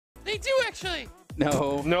They do actually.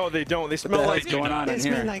 No. No, they don't. They smell like going on in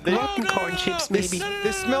here. Smell like rotten corn chips, maybe.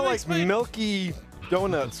 They smell like milky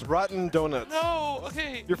donuts, rotten donuts. No,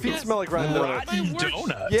 okay. Your feet smell like rotten donuts. Rotten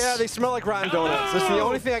donuts? Yeah, they smell like rotten donuts. That's the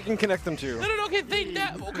only thing I can connect them to. No, okay,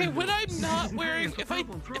 okay, when I'm not wearing, if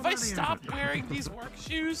I stop wearing these work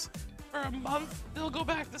shoes for a month, they'll go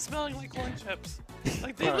back to smelling like corn chips.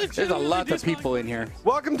 Like they There's a lot of people in here.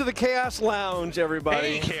 Welcome to the Chaos Lounge,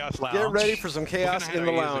 everybody. Hey, Chaos Lounge. Get ready for some chaos in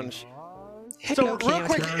the lounge. Hello, So real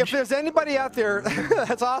quick, if there's anybody out there,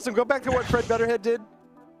 that's awesome. Go back to what Fred Betterhead did.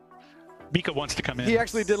 Mika wants to come in. He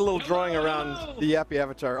actually did a little drawing around the Yappy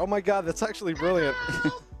avatar. Oh my God, that's actually brilliant.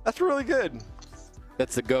 That's really good.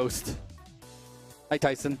 That's the ghost. Hi,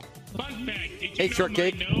 Tyson. Fun fact, did Hey, you know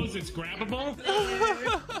Shortcake. my nose is grabbable?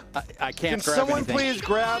 I Can can't grab someone anything. please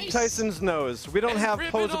grab Tyson's nose? We don't have rip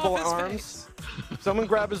it off posable his arms. Someone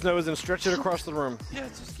grab his nose and stretch it across the room. Yeah,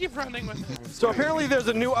 just keep running with it. So apparently there's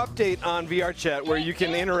a new update on VR Chat where you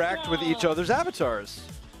can interact with each other's avatars.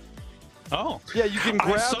 Oh. Yeah, you can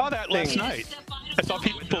grab I saw that things. last night. I saw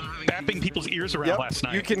people bapping people's ears around last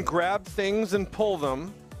night. You can grab things and pull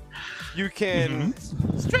them. You can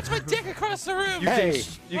Stretch my dick across the room.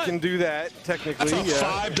 you can do that technically. That's a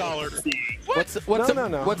Yeah. $5 fee.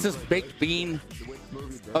 No. What's this baked bean?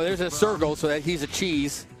 Oh, there's a circle, so that he's a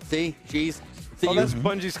cheese. See, cheese. See, Oh, that's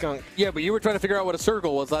Bungee Skunk. yeah, but you were trying to figure out what a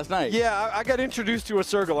circle was last night. Yeah, I got introduced to a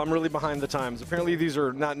circle. I'm really behind the times. Apparently these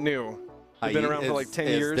are not new. They've been around for like 10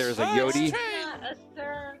 years. There's a Oh, Yodi. it's A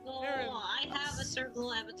circle. I have a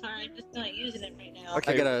circle avatar. I'm just not using it right now.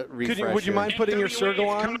 Okay. I gotta refresh. Would you mind putting your circle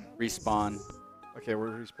on? Respawn. Okay, we're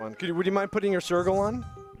respawn. Would you mind putting your circle on?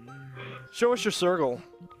 Show us your circle.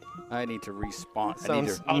 I need to respawn. I need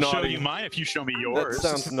Sounds to I'll show naughty. you mine if you show me That yours.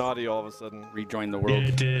 sounds naughty all of a sudden. rejoin the Yeah, world.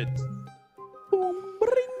 it did. Boom,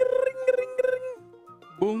 ring, ring, ring, ring.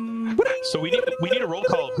 Boom, ring. So we need a roll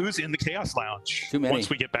call of who's in the Chaos Lounge. Too many. Once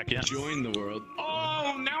we get back in. Join the world.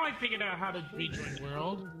 Oh, now I figured out how to rejoin the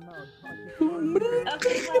world.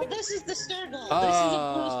 Okay, well, this is the circle. This is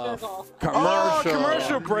a blue circle. Commercial. Oh,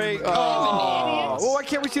 commercial break. Oh. Well, why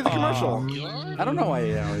can't we see the commercial? I don't know why.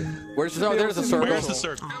 Where's the? Oh, there's a circle. Where's the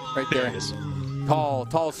circle? Right there. It is.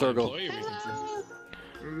 Tall circle.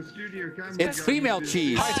 It's female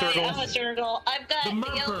cheese. Hi, circle. I have a circle. I've got The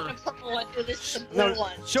the yellow Murpher. and purple one. So this is the blue No,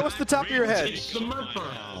 one. show us the top of your head. It's the Murpher.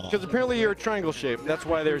 Because apparently you're a triangle shape. That's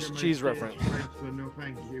why there's cheese reference.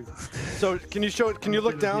 So can you show it? Can you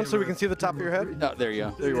look down so we can see the top of your head? Oh, there you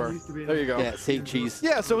go. There you are. There you go. Yeah, see cheese.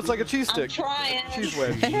 Yeah, so it's like a cheese I'm stick. trying. Cheese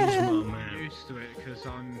wedge. Used to it because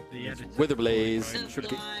I'm the editor. Witherblaze. Oh,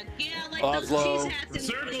 God. Yeah, like Oslo. those cheese hats and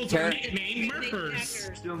Circles Ter- are nicknamed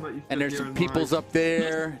Murphers. And there's some peoples up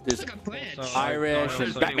there. There's Irish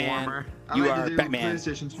and Batman. You are Batman.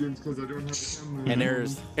 And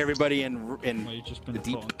there's everybody in the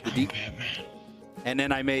deep. And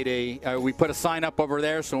then I made we put a sign up over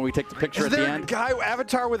there, so when we take the picture Is at the there a end. guy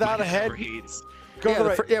avatar without a head? Go Yeah, to the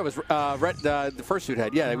right. it was red, the fursuit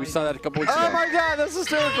head. Yeah, we saw that a couple weeks ago. Oh my God, that's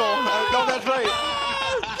hysterical. No, that's right.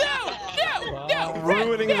 No,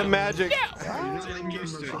 Ruining the magic. I'm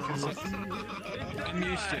used to it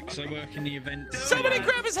because I work in the event. Somebody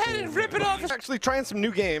grab his head and rip it off. Actually trying some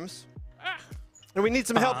new games. And we need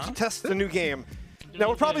some help to test the new game. Now,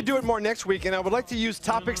 we'll probably do it more next week, and I would like to use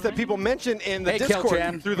topics that people mention in the Hey, Discord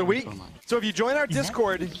Kelchan. through the week. So if you join our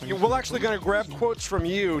Discord, we're actually going to grab quotes from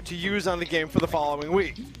you to use on the game for the following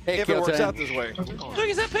week, Hey, if it works Kelchan. out this way. Look,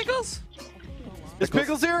 is that Pickles? Is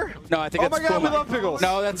Pickles here? No, I think Oh that's my God, Puma. we love Pickles.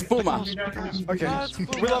 No, that's Puma. Okay.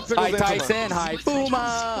 We love Pickles. Hi, and Puma. Tyson. Hi, Puma.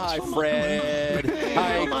 Hi, Fred.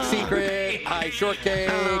 Hi, Secret. Hi, Shortcake.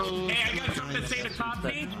 Hey, I got something to say to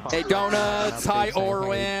Coffee. Hey, Donuts. Hi,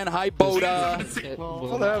 Orwin. Hi, Boda.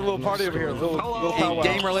 Oh, they have a little party over here. Little powwow. And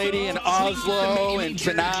Gamer Lady and Oslo and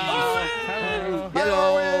Chanel.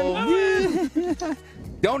 Hello.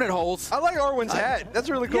 Donut holes. I like Orwin's hat. That's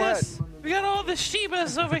a really cool Yes. hat. We got all the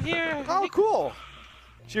Shebas over here. Oh, cool.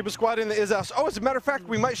 Sheba Squad in the is us. Oh, as a matter of fact,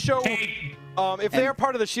 we might show if they are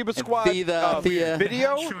part of the Sheba Squad Thea.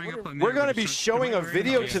 video. We're going to be showing a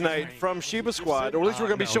video tonight from Sheba Squad, or at least we're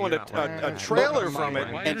going to be showing a trailer from it.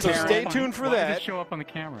 And So Taryn. stay tuned for that. Show up on the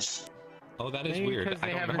camera. Oh, that is weird. Because I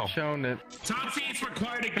they don't haven't know. shown it. Topsy's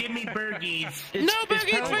required to give me burgies. No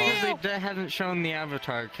burgies for you. They haven't shown the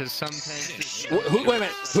avatar because sometimes. Wait a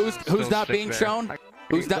minute. Who's not being shown?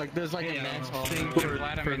 Who's not? Like, there's like a magic thing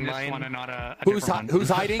Glad I'm for in this mine. one and not a Who's different one. who's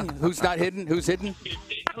hiding? Who's not hidden? Who's hidden?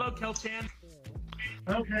 Hello, Kelchan.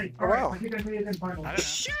 Okay. Oh, wow. I think I made it in final. I don't know.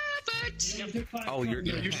 Oh, you're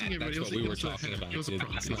seeing that's what we were talking about.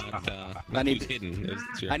 It's not I need hidden.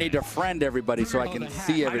 I need to friend everybody so I can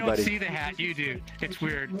see I everybody. don't see the hat. You do. It's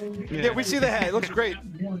weird. Yeah, we see the hat. It looks great.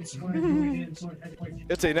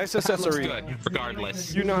 It's a nice accessory. Good,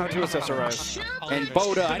 regardless. You know how to accessorize. And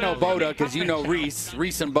Boda, I know Boda because you know Reese.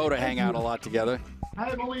 Reese and Boda hang out a lot together.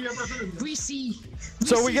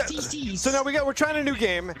 So we're trying a new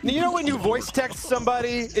game. Now, you know when you voice text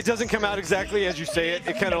somebody, it doesn't come out exactly as you say it.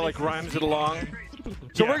 It kind of like rhymes it along.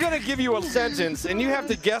 So we're gonna give you a sentence, and you have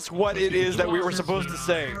to guess what it is that we were supposed to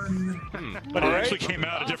say. But it actually came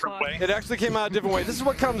out a different way. It actually came out a different way. This is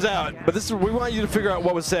what comes out, but we want you to figure out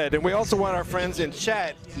what was said, and we also want our friends in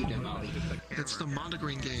chat. It's the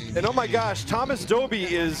monitoring game. And oh my gosh, Thomas Doby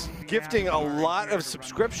is gifting a lot of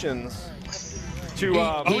subscriptions to a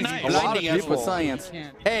lot of blinding us with people. science.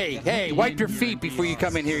 Hey, wipe your feet before you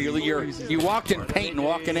come in here. You walked in paint and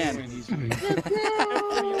walking in.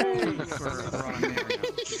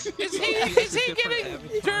 Is he getting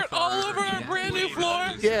dirt all over our brand new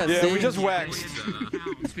floor? Yeah, we just waxed.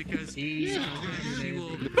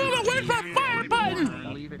 Boomer, where's my fire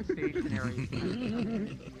button?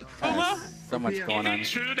 Boomer? So much going on. Is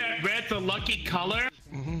it true that red's a lucky color?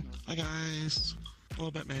 Hi guys. Hello,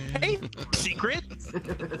 Batman. Hey, secret?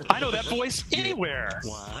 I know that voice anywhere.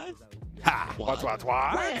 What? Ha! What?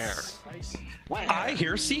 Where? I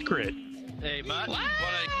hear secret. Hey, Matt, want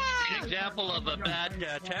an example of a bad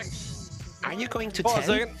text? Are you going to Hold on a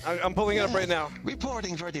second. I'm pulling it up right now.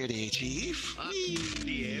 Reporting for duty, Chief.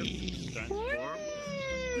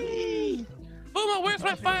 Boomer, where's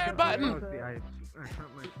my fire button?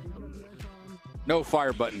 No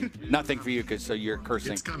fire button. Nothing for you, so you're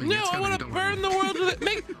cursing. No, I want to burn the world with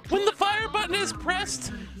it. When the fire button is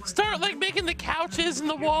pressed, start like making the couches and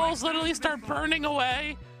the walls literally start burning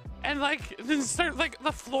away, and like then start like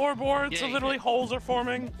the floorboards, so literally holes are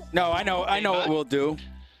forming. No, I know what we'll do.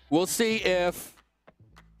 We'll see if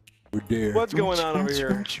we're there. What's going on over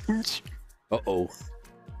here? Uh-oh.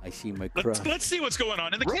 I see my crush. Let's see what's going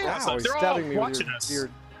on in the chaos. Wow, he's They're all stabbing me with watching your us.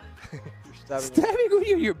 beard. Stabbing with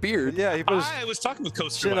your beard? Yeah, he put his I was talking with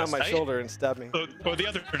Coaster chin on last my night. shoulder and stabbed me. Or the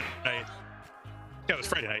other night. Yeah, it was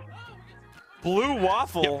Friday night. Blue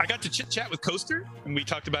waffle. Yeah, I got to chit-chat with Coaster, and we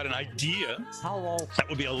talked about an idea. That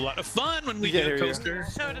would be a lot of fun when we get a Coaster.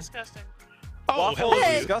 So disgusting. Oh, Waffle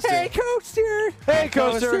is disgusting. Hey, Coaster! Hey,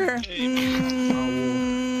 Coaster!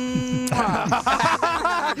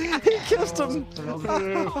 He kissed him.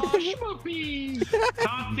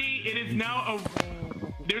 Toffee, it is now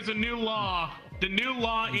there's a new law. The new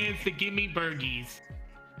law is to give me burgies.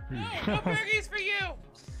 No burgies for you.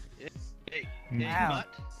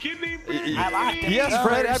 Give me Yes,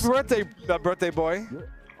 Fred. Happy birthday, birthday boy.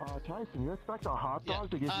 Tyson, you expect a hot dog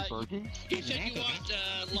to give you burgers? You said you want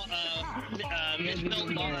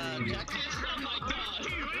misspelled Texas? Oh my god.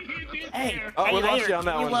 Hey, Oh, we lost you on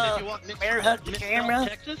that one. Bear hug the camera.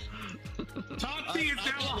 Texas? Toffee is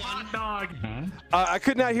now a hot dog. I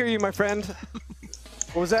could not hear you, my friend.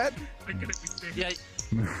 What was that? Yeah.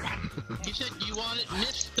 You said you wanted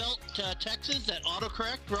misspelled Texas, that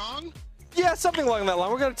autocorrect wrong? Yeah, something along that line.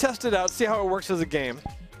 We're gonna test it out, see how it works as a game.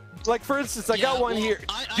 Like for instance, I got one here.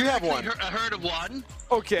 You have one. I heard of one.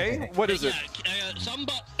 Okay, what is it?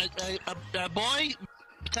 A boy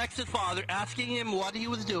texted his father asking him what he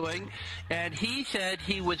was doing, and he said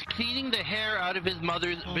he was cleaning the hair out of his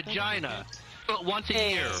mother's vagina once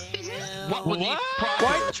a year. What was the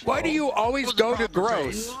proper? Why do you always go to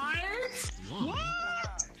gross?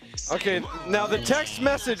 Okay, now the text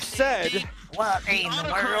message said. What in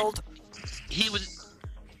the world? He was.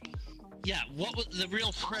 Yeah, what was the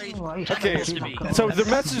real phrase? Okay, so the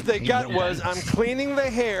message they got was, "I'm cleaning the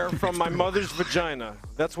hair from my mother's vagina."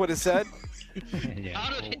 That's what it said.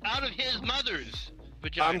 Out of his mother's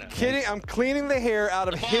vagina. I'm kidding. I'm cleaning the hair out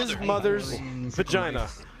of his mother's vagina.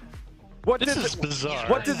 What This did is bizarre.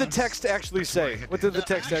 What did the text actually say? What did the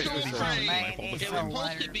text actually say? It was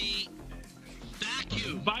supposed to be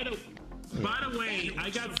vacuum. By the way, I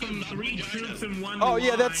got some 3 truths and 1 Oh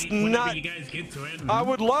yeah, lie that's whenever not. you guys get to it. I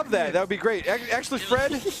would love that. That would be great. Actually,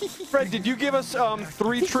 Fred, did you give us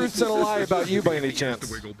 3 truths and a lie about you by any chance?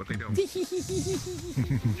 Yeah, they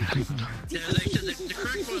said the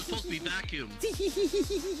correct one was supposed to be vacuum.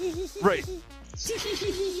 Right.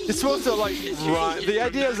 It's supposed to like rhyme. The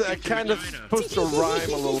idea is that kind of supposed to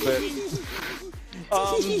rhyme a little bit.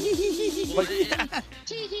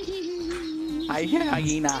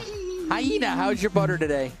 Hyena. Hyena, how's your butter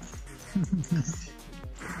today?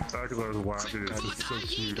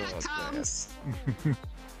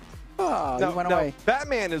 Oh, you went away.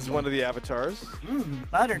 Batman is one of the avatars.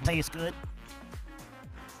 Butter tastes good.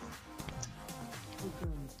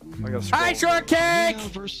 Hi, Shortcake! Nina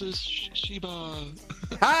versus Sheba.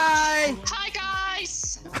 Hi! Hi,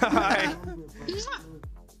 guys! Hi.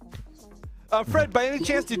 Fred, by any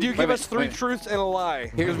chance, did you give us three truths and a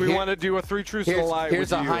lie? Because we want to do a three truths and a lie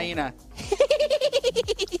Here's with a you. hyena.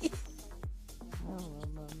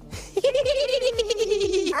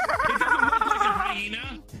 It doesn't look like a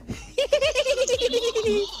hyena.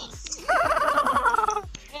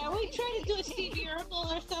 Yeah, we trying to do a Stevie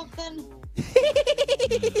Urkel or something.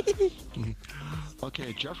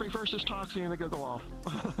 Okay, Jeffrey versus Toxie, and it goes off.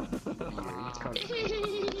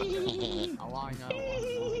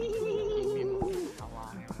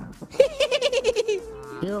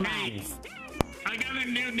 Hey, I got a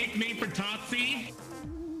new nickname for Totsy.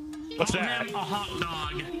 What's Call that? him a hot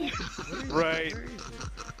dog. Right.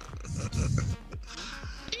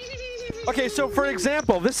 Okay, so for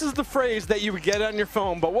example, this is the phrase that you would get on your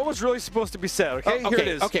phone, but what was really supposed to be said, okay? Here it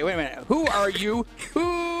is. Okay, wait a minute. Who are you? Who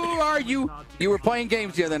are you? You were playing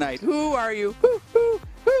games the other night. Who are you?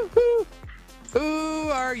 Who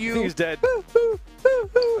are you? I think he's dead. I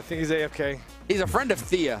think he's AFK. He's a friend of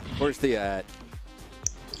Thea. Where's Thea at?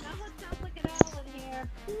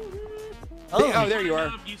 Oh, there you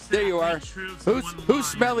are. There you are. Who's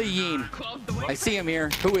Smelly Yeen? I see him here.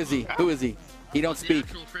 Who is he? Who is he? He don't speak.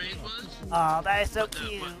 Oh, that is so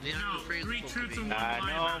cute. Three truths and one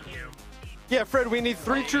lie. Yeah, Fred, we need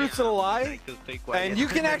three truths and a lie, and you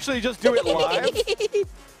can actually just do it live,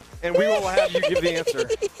 and we will have you give the answer.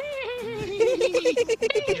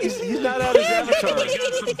 He's not out his avatar.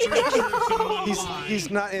 He's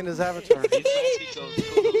not in his avatar.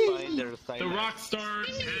 The rock star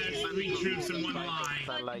has three truths and one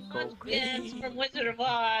lie. Yes, from Wizard of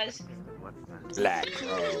Oz. Black.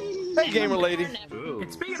 Hey, gamer lady.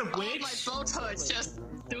 And speaking of which, I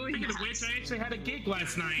actually had a gig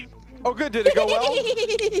last night. Oh, good. Did it go well?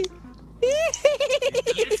 Yes,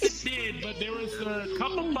 it did, but there was a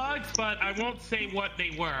couple bugs, but I won't say what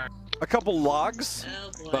they were. A couple logs?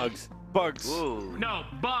 Oh, Bugs. Bugs. No,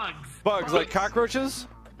 bugs. Bugs, like cockroaches?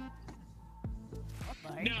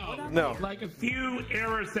 No. No. Like a few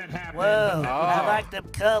errors that happened. Whoa, I like them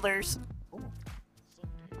colors.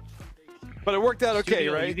 But it worked out okay,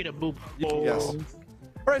 Studio, right? You get a boop. Yes. All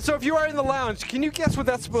right, so if you are in the lounge, can you guess what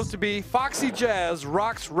that's supposed to be? Foxy Jazz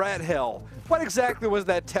rocks rat hell. What exactly was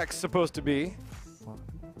that text supposed to be?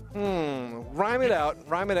 Rhyme it out.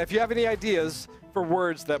 Rhyme it out. If you have any ideas for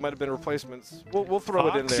words that might have been replacements, we'll throw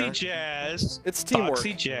it in there. Foxy Jazz. It's teamwork.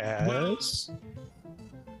 Foxy Jazz.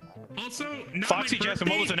 Also, not Foxy my Jazz, and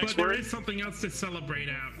what was the birthday, next but word? there is something else to celebrate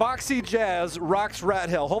out. Foxy Jazz rocks rat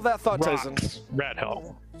hell. Hold that thought, Tyson. Rocks Rat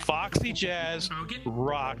Hell. Foxy Jazz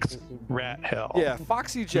rocks Rat Hell. Yeah,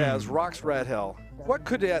 Foxy Jazz rocks rat hell. What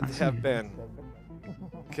could that have been?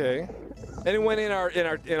 Okay. Anyone in our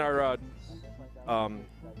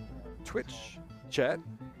Twitch chat,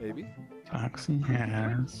 maybe? Foxy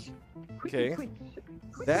Jazz. Okay.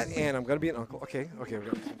 That and I'm gonna be an uncle. Okay. Okay. We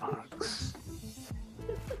got Fox.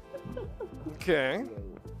 Okay.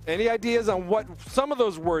 Any ideas on what some of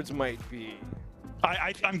those words might be?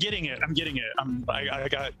 I'm getting it. I'm getting it.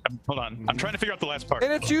 Hold on. I'm trying to figure out the last part.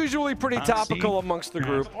 And it's usually pretty topical amongst the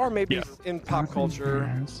group, or maybe in pop culture.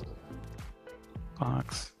 A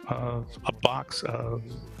box of.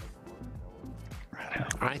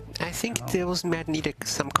 I think those might need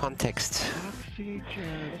some context.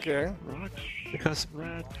 Okay. Because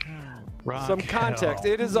some context.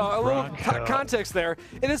 It is a little context there.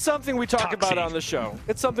 It is something we talk about on the show.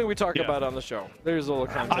 It's something we talk about on the show. There's a little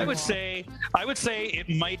context. I would say it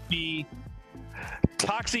might be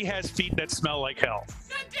Toxie has feet that smell like hell.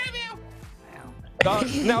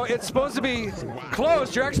 Now, it's supposed to be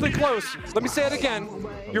close. You're actually close. Let me say it again.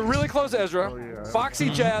 You're really close, Ezra. Foxy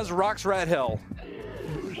Jazz rocks rat hell.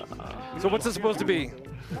 So what's it supposed to be?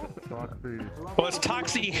 Well, it's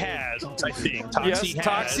Toxie has, I think.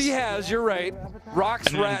 Toxie has, you're right.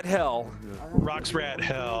 Rocks rat hell. Rocks rat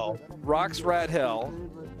hell. Rocks rat hell.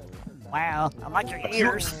 Wow, I like your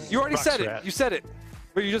ears. You already Rocks said it. rat. You said it.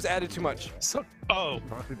 But you just added too much. Oh.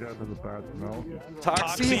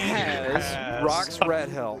 Toxie has rocks rat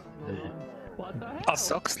hell.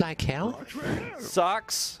 Socks like hell?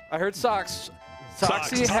 Socks. I heard socks.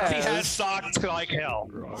 Toxie has socks like hell.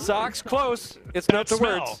 Socks close. It's not the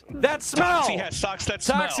words. That smell. Toxie has socks that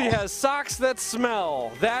smell. Toxie has socks that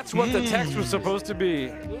smell. That's what the text was supposed to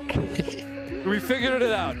be. We figured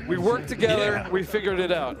it out. We worked together. Yeah. We figured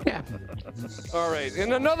it out. Yeah. All right.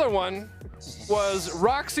 And another one was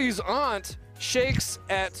Roxy's aunt shakes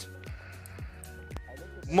at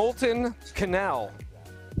Molten Canal.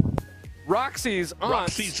 Roxy's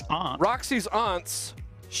aunts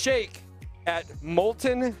shake at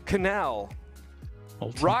Molten Canal.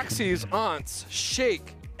 Roxy's aunts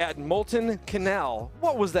shake at Molten Canal.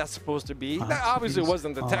 What was that supposed to be? That obviously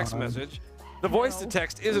wasn't the text message. The voice to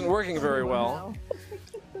text isn't working very well.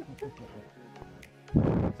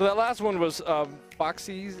 So that last one was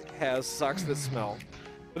Foxy has socks that smell.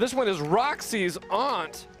 But this one is Roxy's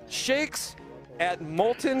aunt shakes at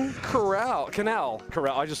Molten Canal.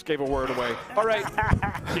 I just gave a word away. All right.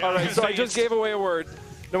 All right, so I just gave away a word.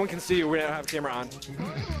 No one can see you. We don't have a camera on.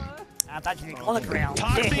 I thought you could look around.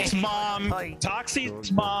 Toxie's mom.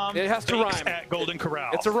 Toxie's mom. It has to bakes rhyme. At Golden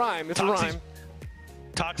Corral. It's a rhyme. It's a rhyme.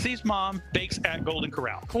 Toxie's mom bakes at Golden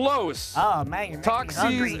Corral. Close. Oh man, you're making me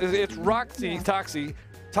hungry. It's Roxy. Toxie.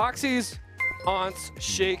 Toxie's aunts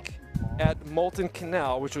shake at Molten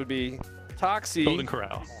Canal, which would be Toxie. Golden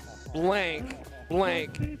Corral. Blank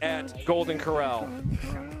at Golden Corral.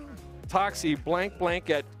 Toxie blank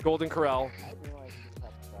at Golden Corral.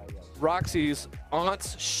 Roxy's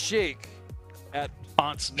aunts shake at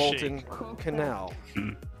Molten Canal.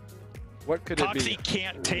 What could it be? Toxie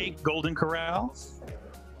can't take Golden Corral.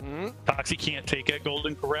 Toxie can't take at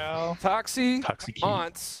Golden Corral. Toxie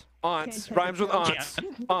aunts rhymes with aunts.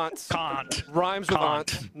 Aunts. Can't. Rhymes with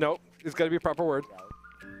aunts. Nope. It's got to be a proper word.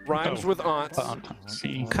 Rhymes with aunts.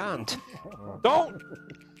 Can't. Don't.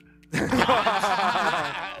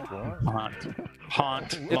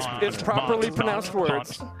 Haunt. It's properly pronounced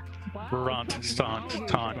words. Taunt.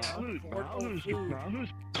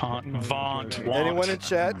 Vaunt. Anyone in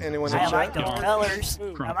chat? Anyone in chat? I like those colors.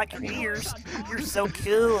 I like your ears. You're so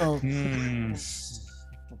cool.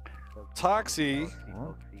 Toxie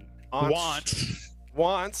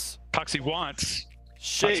wants. Toxie wants.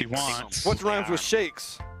 Shakes. Toxie wants. What rhymes with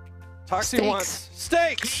shakes? Toxie wants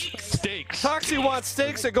steaks. Toxie wants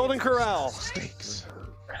steaks at Golden Corral.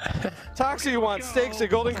 Toxie wants steaks at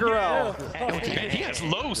Golden Corral. Man, he has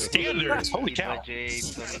low standards. Holy cow.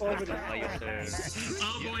 Oh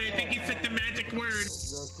boy, I think he said the magic word.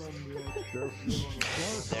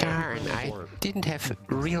 Darn, I didn't have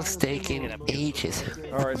real steak in ages.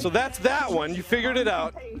 All right, so that's that one. You figured it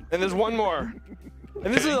out. And there's one more.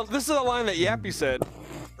 And this is a line that Yappy said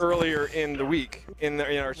earlier in the week in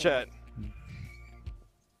our chat.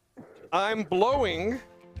 I'm blowing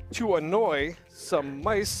to annoy some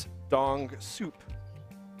mice dong soup.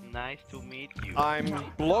 Nice to meet you. I'm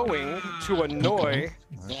blowing to annoy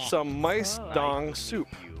some mice dong soup.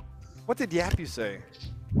 What did Yappy say?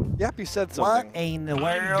 Yappy said something. What in the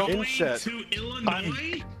world? In chat. To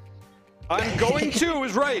Illinois? I'm going to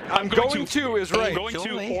is right. I'm going to is right. I'm going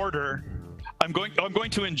to order. I'm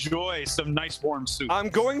going to enjoy some nice warm soup. I'm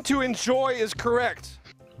going to enjoy is correct.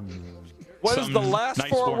 What is the last nice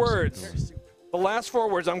four warm words? The last four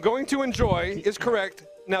words. I'm going to enjoy is correct.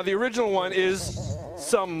 Now the original one is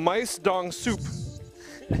some mice dong soup.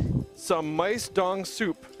 Some mice dong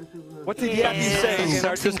soup. What did Yappy say in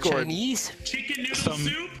our Discord? Chinese? Chicken noodle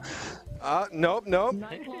soup? Nope.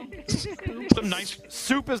 Some nice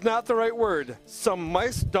soup is not the right word. Some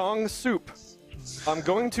mice dong soup. I'm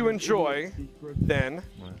going to enjoy, then,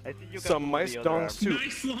 some mice dong soup.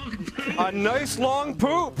 A nice long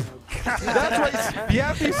poop. That's what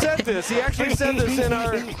Yappy said this. He actually said this in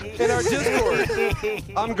our Discord.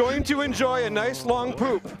 I'm going to enjoy a nice long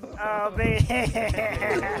poop. Oh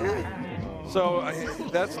man. So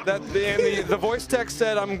that's that. And the voice text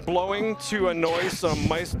said I'm blowing to annoy some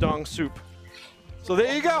mice dong soup. So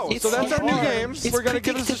there you go. So that's our new game. We're gonna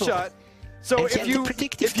give this a shot. So if you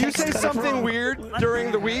say something weird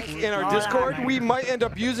during the week in our Discord, we might end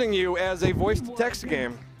up using you as a voice to text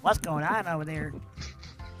game. What's going on over there?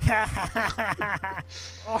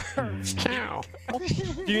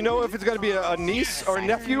 Do you know if it's going to be a niece or a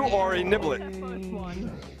nephew or a niblet?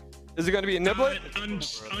 Is it going to be a niblet?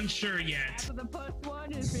 Unsure yet.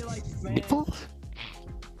 Nipple?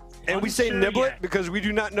 And we say niblet because we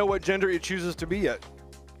do not know what gender it chooses to be yet.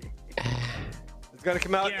 It's going to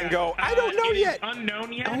come out and go, I don't know yet.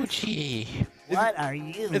 Unknown yet? Oh, gee. What are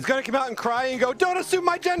you? It's going to come out and cry and go, don't assume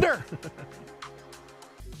my gender.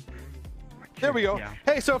 There we go. Yeah.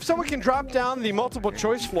 Hey, so if someone can drop down the multiple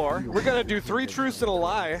choice floor, we're going to do 3 truths and a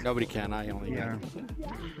lie. Nobody can. I only can.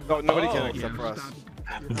 Oh, nobody can except for us.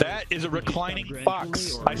 That is a reclining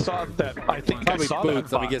fox. I saw that. I think probably I saw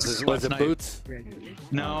Boots. that Let me guess. Was it Boots?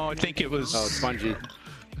 No, I think it was. Oh, Spongy.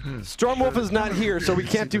 Stormwolf is not here, so we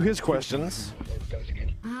can't do his questions.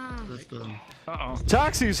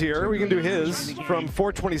 Toxie's here. We can do his from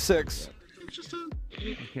 426.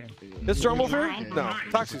 Is Stormwolf here? No,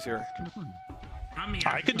 Toxie's here.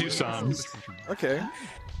 I could do some. Okay.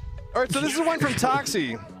 All right, so this is one from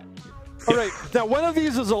Toxie. All right, now one of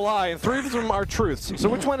these is a lie, and 3 of them are truths. So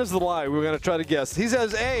which one is the lie? We're going to try to guess. He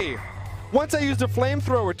says A, Once I used a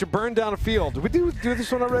flamethrower to burn down a field. Did we do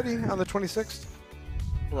this one already on the 26th?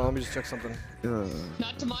 Hold on, let me just check something.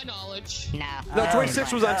 Not to my knowledge. No,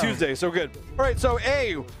 26 was on Tuesday, so good. All right, so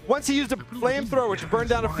A, once he used a flamethrower to burn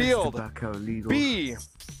down a field. B,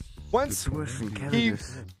 once he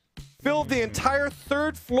filled the entire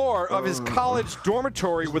 3rd floor of his college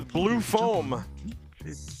dormitory with blue foam.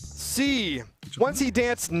 C, once he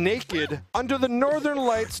danced naked under the northern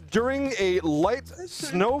lights during a light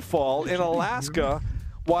snowfall in Alaska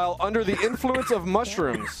while under the influence of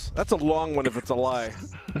mushrooms. That's a long one if it's a lie.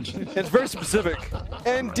 It's very specific.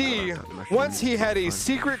 And D, once he had a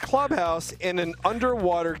secret clubhouse in an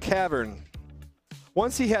underwater cavern.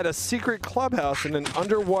 Once he had a secret clubhouse in an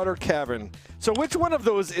underwater cavern. So which one of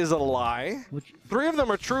those is a lie? 3 of them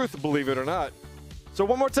are truth, believe it or not. So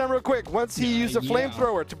one more time real quick. Once he used a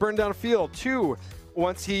flamethrower to burn down a field. 2,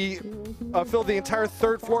 once he filled the entire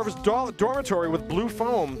 3rd floor of his dormitory with blue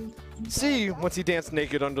foam. C, once he danced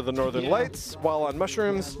naked under the northern lights while on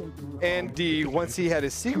mushrooms. And D, once he had a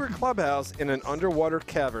secret clubhouse in an underwater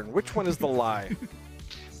cavern. Which one is the lie?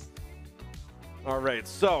 All right,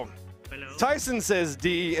 so Tyson says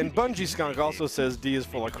D, and Bungee Skunk also says D is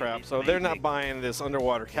full of crap. So they're not buying this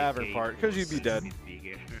underwater cavern part because you'd be dead.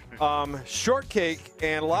 Shortcake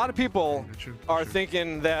and a lot of people are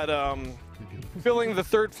thinking that filling the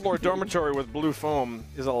 3rd floor dormitory with blue foam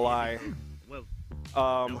is a lie.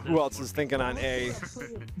 Who else is thinking on A?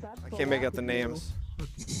 I can't make out the names.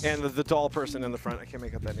 And the doll person in the front, I can't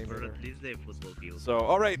make out that name either. So,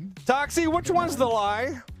 all right, Toxie, which one's the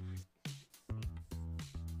lie?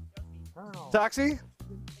 Toxie?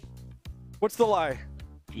 What's the lie?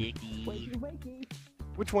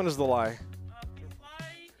 Which one is the lie?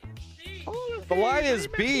 The lie is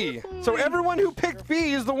B. So everyone who picked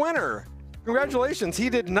B is the winner. Congratulations. He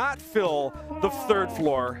did not fill the 3rd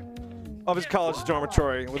floor of his college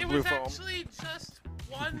dormitory with blue foam. It was actually just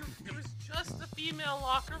one. It was just the female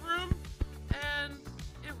locker room, and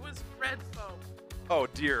it was red foam. Oh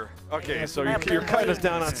dear. Okay, so you're cutting us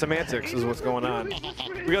down on semantics is what's going on.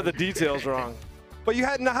 We got the details wrong. But you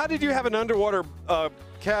had, now how did you have an underwater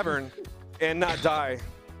cavern and not die?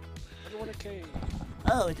 Underwater cave.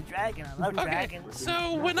 Oh, it's a dragon. I love dragons.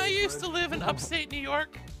 So when I used to live in upstate New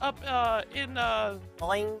York, up in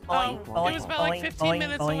boing, it was about like 15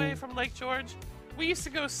 minutes away from Lake George. We used to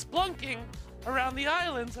go splunking around the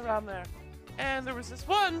islands around there, and there was this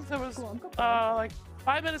one that was like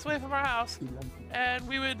 5 minutes away from our house, and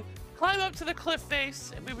we would climb up to the cliff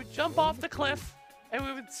face, and we would jump off the cliff, and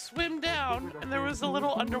we would swim down, and there was a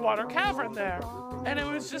little underwater cavern there, and it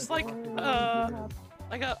was just like a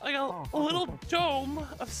little dome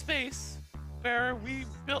of space where we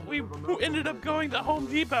ended up going to Home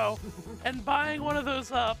Depot and buying one of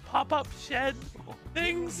those pop-up shed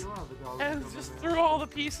things and just threw all the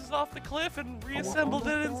pieces off the cliff and reassembled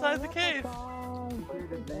it inside the cave.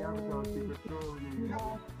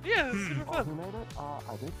 Yeah, it's super fun.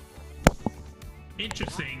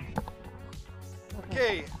 Interesting.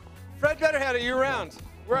 Okay, Fred Betterhead, are you around?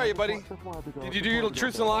 Where are you, buddy? Did you do your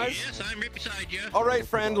truths and lies? Yes, I'm right beside you. All right,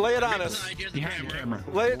 friend, lay it on us.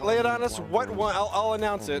 Lay it on us. What one? I'll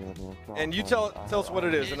announce it, and you tell us what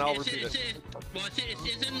it is, and I'll repeat it. Well, it's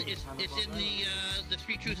in the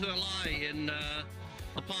Three Truths and a Lie in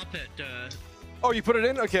the Pawpet. Oh, you put it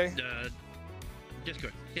in? Okay.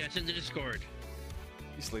 Discord. Yeah, it's in the Discord.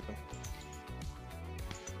 He's sleeping.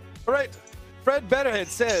 All right. Fred Betterhead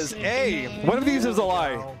says, A, one of these is a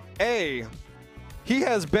lie. A, he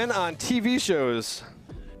has been on TV shows.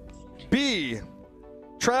 B,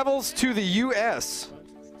 travels to the U.S.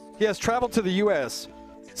 He has traveled to the U.S.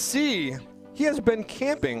 C, he has been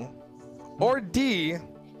camping. Or D,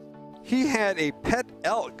 he had a pet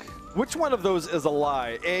elk. Which one of those is a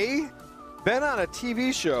lie? A, been on a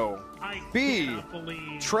TV show. B,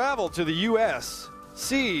 traveled to the U.S.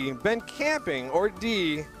 C, been camping. Or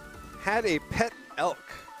D, had a pet elk.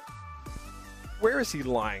 Where is he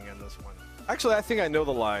lying in this one? Actually, I think I know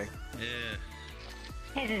the lie.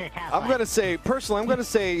 Yeah. I'm going to say, personally, I'm going to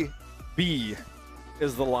say B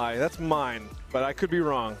is the lie. That's mine, but I could be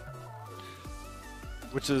wrong.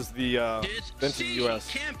 Which is the been to the U.S.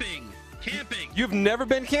 Camping. You've never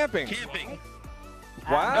been camping? Camping.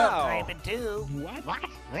 Wow. I've been too. What?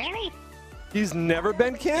 Really? He's never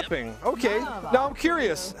been camping. Okay. Now I'm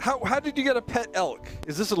curious. How did you get a pet elk?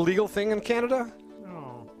 Is this a legal thing in Canada?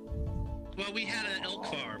 No. Well, we had an elk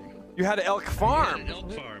farm. You had an elk farm? We had an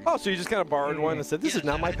elk farm. Oh, so you just kind of borrowed one and said, this is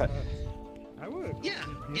not my pet. I would. Yeah,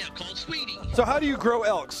 called Sweetie. So how do you grow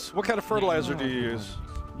elks? What kind of fertilizer do you use?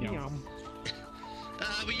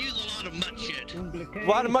 We use a lot lot of mutt shit. A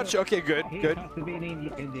lot of much. Okay, good, good.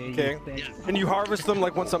 Okay. And you harvest them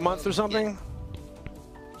like once a month or something?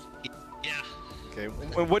 Yeah. Okay.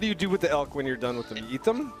 And what do you do with the elk when you're done with them? You eat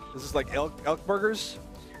them? Is this like elk burgers?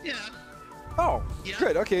 Yeah. Oh,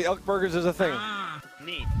 good. Okay, elk burgers is a thing.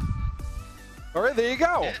 Neat. All right, there you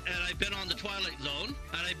go. And I've been on the Twilight Zone.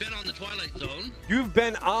 You've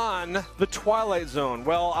been on the Twilight Zone.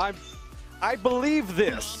 Well, I believe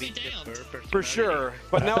this for sure,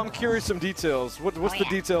 but now I'm curious some details. What's the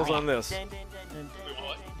details on this?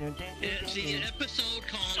 It's the episode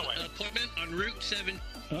called Appointment on Route 17.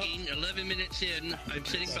 11 minutes in, I'm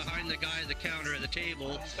sitting behind the guy at the counter at the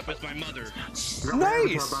table with my mother.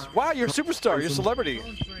 Nice! Wow, you're a superstar. You're a celebrity.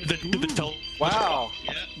 Wow.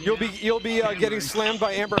 You'll be getting slammed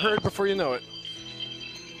by Amber Heard before you know it.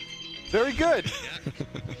 Very good.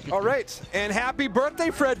 All right, and happy birthday,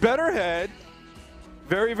 Fred Betterhead.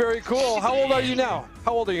 Very, very cool. How old are you now?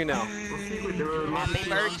 How old are you now? Happy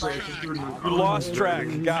birthday. You lost track.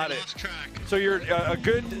 Got it. So you're a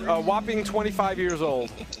good whopping 25 years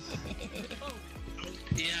old.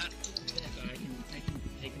 Yeah.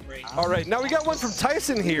 All right, now we got one from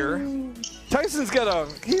Tyson here. Tyson's got a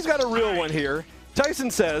real one here.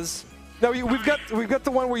 Tyson says, now we've got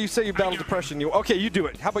the one where you say you battle depression. Okay, you do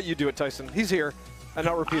it. How about you do it, Tyson? He's here, and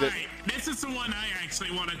I'll repeat it. This is the one I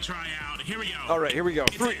actually want to try out. Here we go. All right, here we go.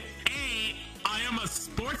 A, I am a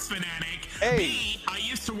sports fanatic. A, B, I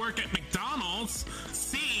used to work at McDonald's.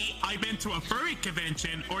 C, I've been to a furry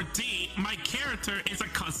convention. Or D, my character is a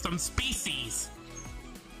custom species.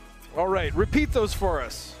 All right, repeat those for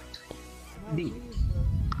us. B.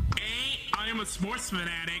 A, I am a sports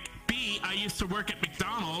fanatic. B, I used to work at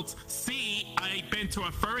McDonald's. C, I've been to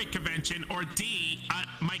a furry convention. Or D,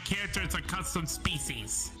 my character is a custom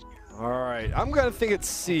species. All right, I'm gonna think it's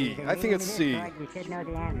C. I think it's C. We should know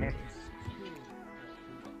the answer.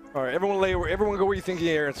 All right, everyone go where you think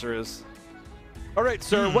the answer is. All right,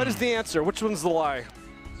 sir, what is the answer? Which one's the lie?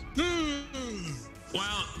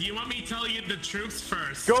 Well, you want me to tell you the truth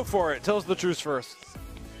first? Go for it. Tell us the truth first.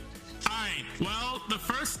 All right, well, the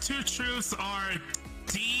first two truths are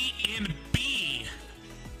D and B.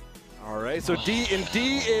 All right, so D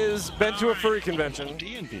is been to a furry convention.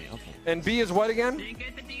 D and B, okay. And B is what again?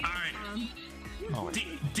 All right.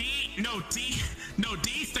 D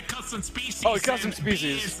is the custom species. Oh, custom species.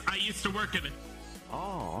 B is I used to work at it.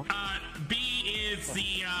 Oh. B is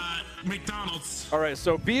the McDonald's. All right,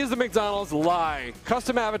 so B is the McDonald's, lie.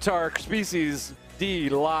 Custom avatar species, D,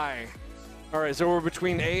 lie. All right, so we're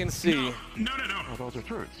between A and C. No. Oh, those are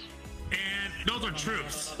truths. And those are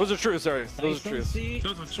truths. Those are truths, sorry. Those are truths.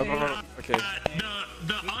 Those are truths. Okay.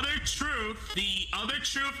 The other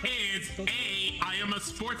truth is A, I am a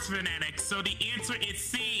sports fanatic. So the answer is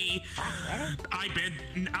C. I've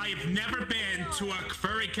never been to a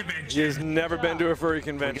furry convention. He has never been to a furry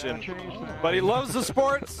convention. But he loves the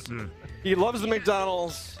sports, he loves the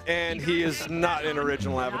McDonald's, and he is not an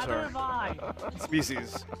original avatar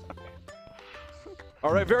species.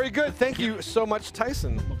 All right, very good. Thank you so much,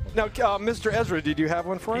 Tyson. Now, Mr. Ezra, did you have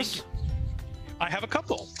one for us? I have a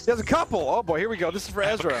couple. There's a couple. Oh boy, here we go. This is for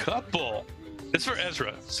Ezra. A couple. This is for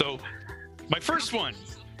Ezra. So, my first one.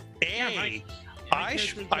 A.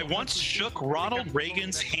 I once shook Ronald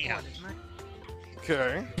Reagan's hand.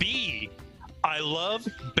 Okay. B. I love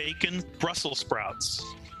bacon Brussels sprouts.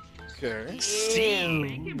 Okay.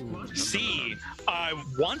 C. I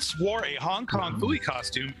once wore a Hong Kong Phooey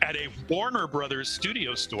costume at a Warner Brothers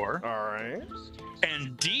studio store. All right.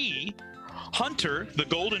 And D. Hunter, the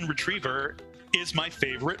golden retriever, is my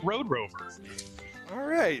favorite road rover. All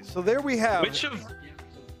right. So there we have. Which of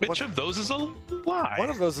those is a lie? One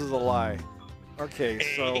of those is a lie. Okay.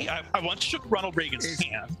 So I once shook Ronald Reagan's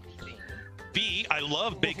hand. B. I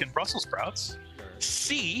love bacon Brussels sprouts.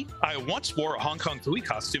 C. I once wore a Hong Kong Phooey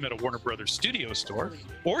costume at a Warner Brothers studio store.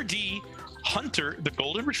 Or D. Hunter, the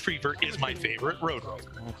golden retriever, is my favorite road rover.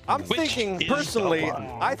 I'm thinking, personally,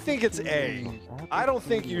 I think it's A. I don't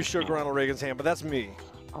think you shook Ronald Reagan's hand, but that's me.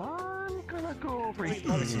 I'm gonna go over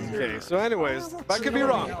here. Okay, so anyways, I could be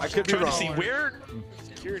wrong. I could be wrong. To see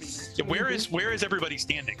where is everybody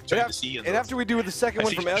standing? And after we do with the second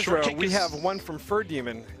one from Ezra, we have one from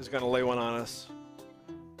Furdemon who's going to lay one on us.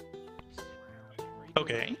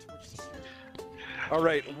 Okay. All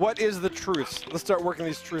right, what is the truth? Let's start working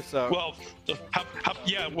these truths out. Well,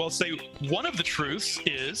 say one of the truths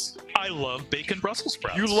is I love bacon Brussels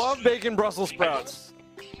sprouts. You love bacon Brussels sprouts.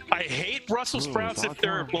 I hate Brussels sprouts if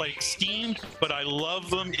they're like steamed, but I love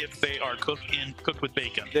them if they are cooked with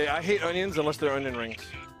bacon. Yeah, I hate onions unless they're onion rings.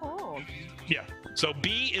 Oh. Yeah. So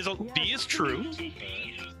B is true.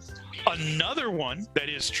 Another one that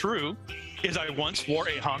is true is I once wore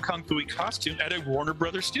a Hong Kong Phooey costume at a Warner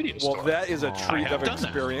Brothers studio store. Well, that is a treat of done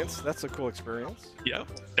experience. That's a cool experience. Yep,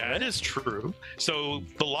 that is true. So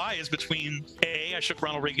the lie is between A, I shook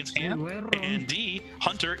Ronald Reagan's hand, and D,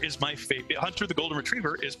 Hunter is my favorite. Hunter the Golden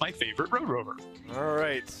Retriever is my favorite road rover. All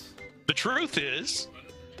right. The truth is,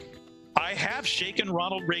 I have shaken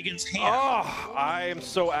Ronald Reagan's hand. Oh, I am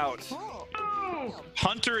so out.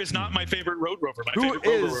 Hunter is not my favorite road rover. My Who favorite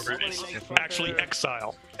road is- rover is actually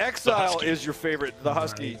Exile. Exile is your favorite, the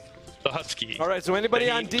Husky. The Husky. All right, so anybody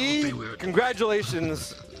on D,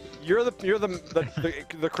 congratulations. You're the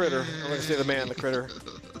critter. I'm gonna say the man, the critter.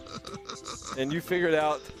 And you figured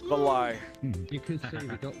out the lie. You could say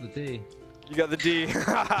we got the D. You got the D.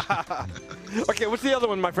 Okay, what's the other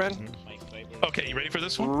one, my friend? Okay, you ready for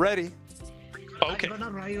this one? Ready. Okay.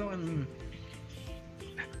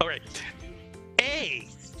 All right. A,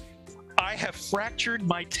 I have fractured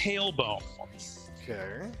my tailbone.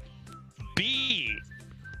 Okay. B,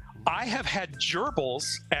 I have had gerbils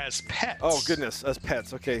as pets. Oh, goodness, as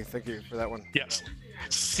pets. Okay, thank you for that one. Yes.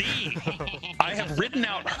 C, I have ridden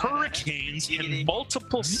out hurricanes in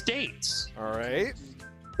multiple states. All right.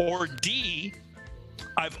 Or D,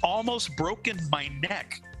 I've almost broken my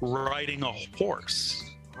neck riding a horse.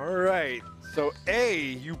 All right. So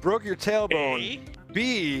A, you broke your tailbone.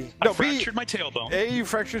 B, I fractured my tailbone. A, you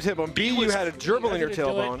fractured your tailbone. B, you had a gerbil in your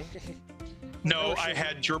tailbone. No, I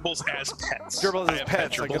had gerbils as pets. Gerbils I as have had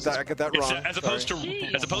pets. I gerbils. get that wrong. As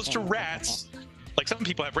opposed to rats, like some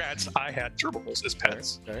people have rats, I had gerbils as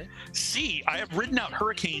pets. Okay. C, I have ridden out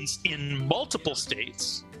hurricanes in multiple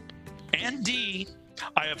states. And D,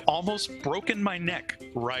 I have almost broken my neck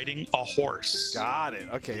riding a horse. Got it.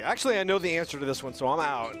 Okay. Actually, I know the answer to this one, so I'm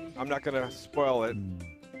out. I'm not going to spoil it.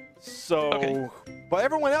 So, but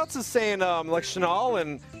everyone else is saying, like Chanel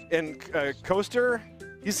and Coaster,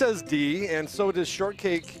 he says D, and so does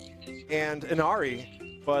Shortcake and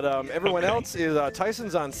Inari. But everyone else is,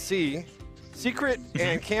 Tyson's on C. Secret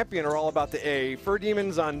and Campion are all about the A.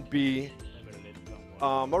 Furdemon's on B.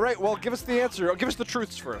 All right, well, give us the answer. Give us the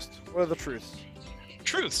truths first. What are the truths?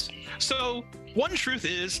 Truths. So, one truth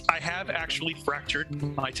is I have actually fractured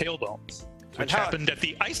my tailbone, which happened at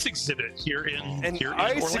the ice exhibit here in Orlando.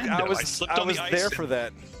 I slipped on the ice. There for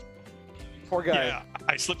that. Poor guy. Yeah,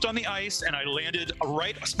 I slipped on the ice and I landed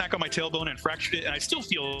right smack on my tailbone and fractured it, and I still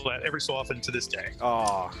feel that every so often to this day.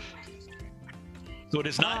 Oh. So it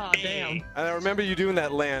is not A. And I remember you doing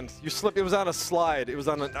that land. You slipped. It was on a slide. It was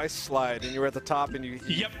on an ice slide, and you were at the top, and you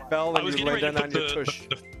fell, and you landed on your tush.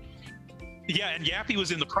 Yeah, and Yappy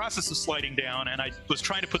was in the process of sliding down, and I was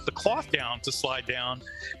trying to put the cloth down to slide down,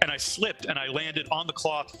 and I slipped, and I landed on the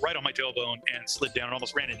cloth right on my tailbone and slid down and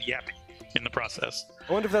almost ran into Yappy in the process.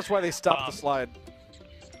 I wonder if that's why they stopped the slide.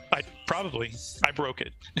 I broke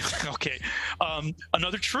it. Okay.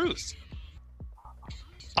 Another truth.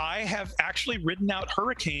 I have actually ridden out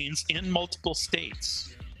hurricanes in multiple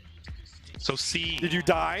states. So C. Did you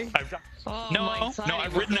die? No,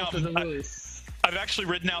 I've ridden out. I've actually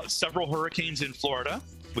ridden out several hurricanes in Florida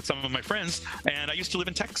with some of my friends, and I used to live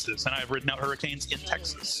in Texas, and I've ridden out hurricanes in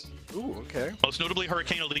Texas. Ooh, okay. Most notably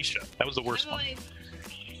Hurricane Alicia. That was the worst one.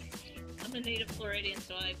 I'm a native Floridian,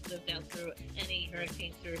 so I've lived out through any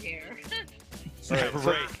hurricane through here.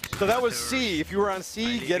 Right. So that was C. If you were on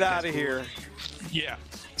C, get out of here. Yeah.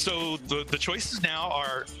 So the choices now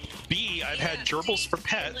are B, I've had gerbils for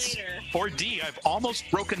pets, or D, I've almost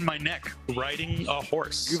broken my neck riding a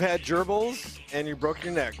horse. You've had gerbils and you broke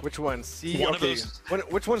your neck. Which one? C. One okay. of those.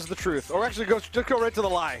 Which one's the truth? Or actually, just go right to the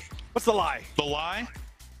lie. What's the lie? The lie?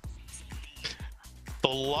 The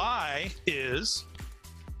lie is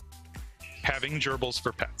having gerbils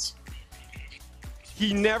for pets.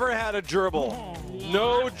 He never had a gerbil.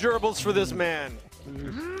 No gerbils for this man.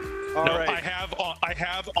 All right. I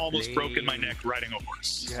have almost broken my neck riding a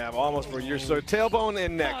horse. You have almost broken. You're so tailbone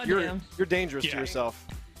and neck. You're dangerous to yourself.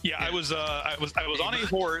 Yeah, I was on a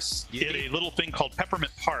horse at a little thing called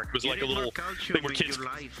Peppermint Park. It was like a little thing where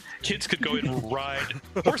kids could go and ride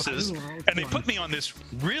horses, and they put me on this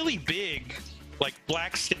really big, like,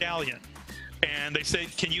 black stallion, and they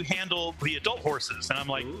said, "Can you handle the adult horses?" And I'm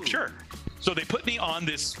like, "Sure." So they put me on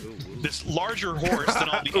this larger horse than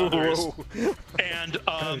all the others, and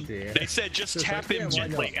they said just tap him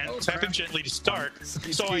gently and tap him gently to start.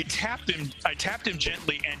 So I tapped him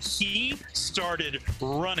gently, and he started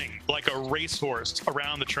running like a racehorse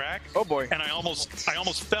around the track. Oh boy! And I almost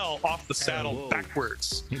fell off the saddle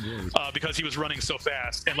backwards because he was running so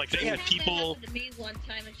fast. And like they had people. That happened to me one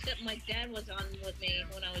time, except my dad was on with me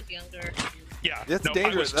when I was younger. Yeah, that's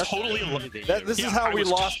dangerous. I was totally. This is how we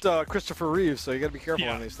lost Christopher Reeves, so you got to be careful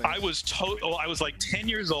on these things. I was like 10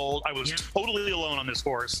 years old. I was totally alone on this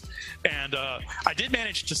horse, and I did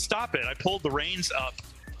manage to stop it. I pulled the reins up,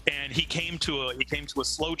 and he came to a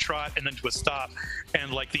slow trot and then to a stop,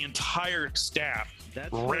 and like the entire staff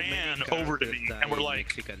ran over to me, and we're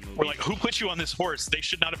like, who put you on this horse? They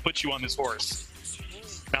should not have put you on this horse.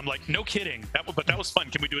 And I'm like, no kidding. But that was fun.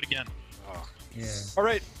 Can we do it again? Yeah. All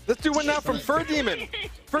right, let's do one now from Furdemon.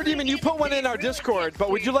 Furdemon, you put one in our Discord, but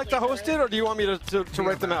would you like to host it, or do you want me to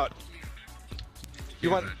write them out?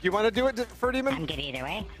 You want to do it, Furdemon? I'm good either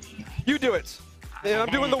way. You do it. And I'm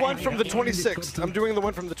doing the one from the 26th. I'm doing the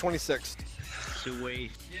one from the 26th.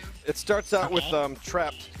 It starts out with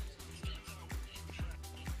Trapped.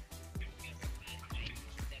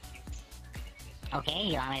 Okay,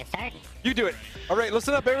 you want me to start? You do it. All right,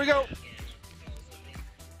 listen up. Here we go.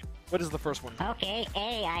 What is the first one? Okay,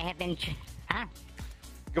 A, I have been... Huh?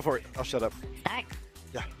 Go for it. I'll shut up. Start?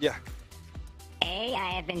 Yeah. A,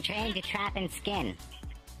 I have been trained to trap and skin.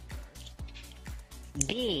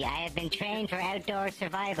 B, I have been trained for outdoor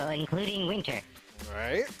survival, including winter. All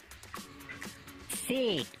right.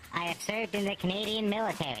 C, I have served in the Canadian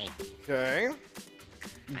military. Okay.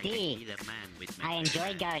 D, I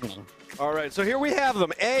enjoy gardening. All right, so here we have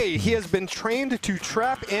them. A, he has been trained to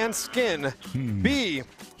trap and skin. B,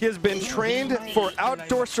 he has been trained for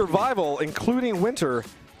outdoor survival, including winter.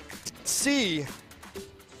 C,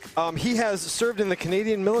 he has served in the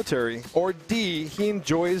Canadian military. Or D, he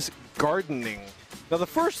enjoys gardening. Now, the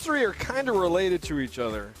first three are kind of related to each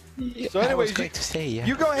other. So anyways,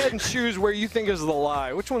 you go ahead and choose where you think is the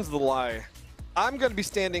lie. Which one's the lie? I'm going to be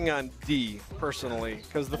standing on D, personally,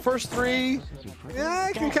 because the first three,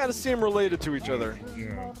 I can kind of see them related to each other.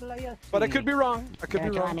 But I could be wrong. Do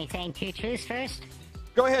you want me saying two truths first?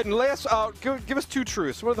 Go ahead and lay us out. Give us two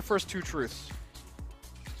truths. What are the first two truths?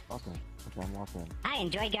 Okay, I'm walking. I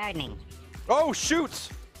enjoy gardening. Oh, shoot!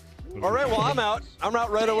 All right, well, I'm out. I'm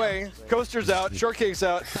out right away. Coaster's out. Shortcake's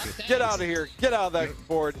out. Get out of here. Get out of that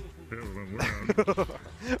board.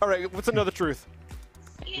 All right, what's another truth?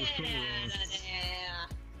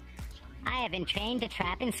 I have been trained to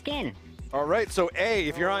trap and skin. All right, so A,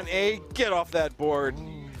 if you're on A, get off that board.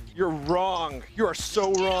 You're wrong. You are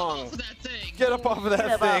so wrong. Get up off of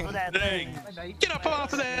that thing. Get up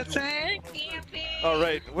off of that thing. All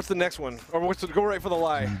right, what's the next one? Or go right for the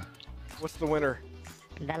lie. What's the winner?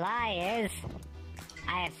 The lie is,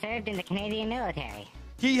 I have served in the Canadian military.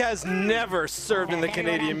 He has never served in the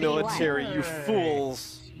Canadian military, you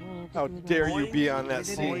fools. How dare you be on that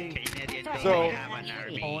C? So,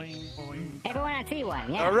 everyone on C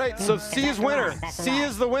won, yeah. all right, so C is winner. C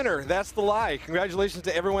is the winner. That's the lie. Congratulations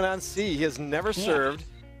to everyone on C. He has never served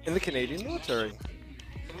in the Canadian military.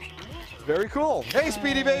 Very cool. Hey,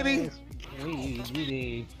 Speedy baby.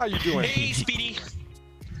 How you doing? Hey, Speedy.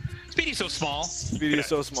 Speedy's so small. Speedy is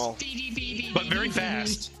so small. But very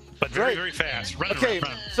fast. But very fast. Run, okay,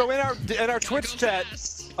 run. So in our Twitch chat,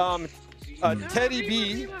 Teddy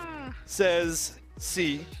B says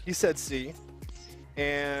C. He said C.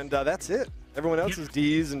 And that's it. Everyone else is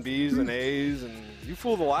D's and B's and A's, and you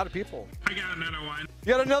fooled a lot of people. I got another one.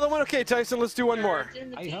 You got another one? Okay, Tyson, let's do one more.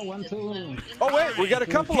 I have one too. Oh, wait, we got a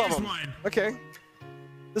couple of Here's them. one. Okay.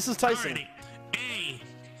 This is Tyson.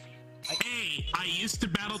 A, I used to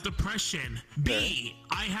battle depression. B,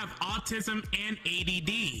 I have autism and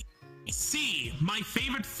ADD. C, my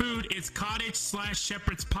favorite food is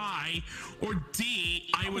cottage/shepherd's pie. Or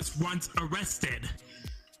D, I was once arrested.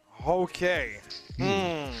 Okay.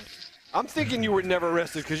 I'm thinking you were never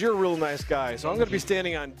arrested because you're a real nice guy. So I'm going to be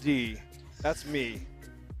standing on D. That's me.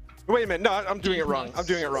 Wait a minute. No, I'm doing it wrong.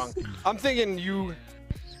 I'm thinking you...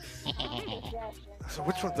 So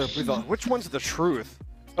which one's the truth?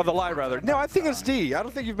 Oh, the lie, rather. No, I think it's D. I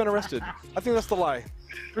don't think you've been arrested. I think that's the lie.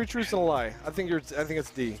 3 truths and a lie. I think it's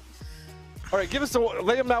D. All right,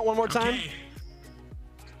 lay them out one more time. Okay.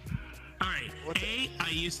 All right. A, I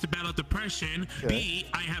used to battle depression. Okay. B,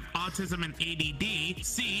 I have autism and ADD.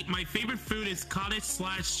 C, my favorite food is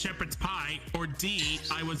cottage/shepherd's pie. Or D,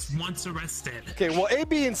 I was once arrested. Okay, well, A,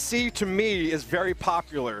 B, and C to me is very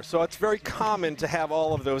popular, so it's very common to have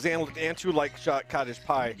all of those and to like cottage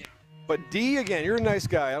pie. But D, again, you're a nice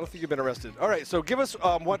guy. I don't think you've been arrested. All right, so give us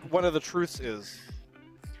what one of the truths is.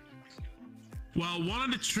 Well, one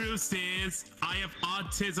of the truths is I have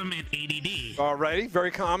autism and ADD. All righty, very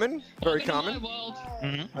common. Very common.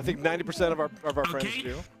 I think 90% of our friends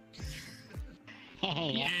do.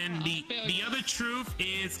 And the other truth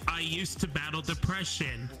is I used to battle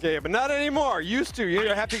depression. Okay, but not anymore. Used to.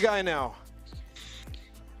 You're a happy guy now.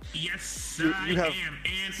 Yes, You I have- am.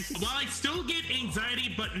 And while I still get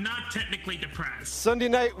anxiety, but not technically depressed. Sunday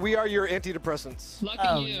night, we are your antidepressants.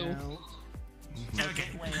 Lucky you. Okay.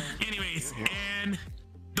 Anyways, and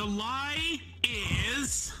the lie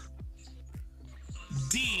is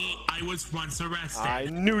D. I was once arrested. I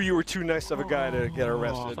knew you were too nice of a guy to get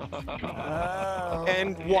arrested.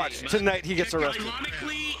 And watch, tonight he gets arrested.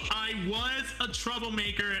 Ironically, I was a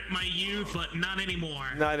troublemaker at my youth, but not anymore.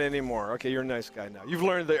 Not anymore. Okay, you're a nice guy now. You've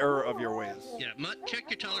learned the error of your ways. Yeah, Mutt, check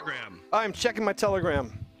your telegram. I'm checking my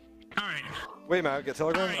telegram. All right. Wait a minute, I get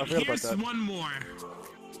telegram? All I right, forgot about here's that. one more.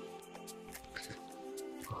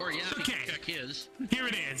 Or yeah, Okay. check his. Here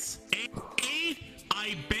it is. A.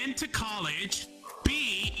 I've been to college.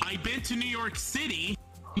 B. I've been to New York City.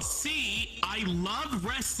 C. I love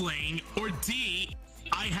wrestling. Or D.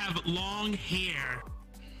 I have long hair.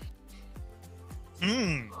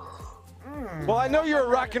 Well, I know you're a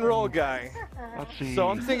rock and roll guy. Let's see. So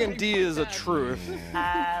I'm thinking D is a truth.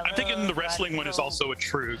 I'm thinking the wrestling one is also a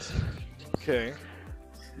truth. Okay.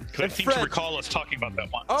 Because I seem to recall us talking about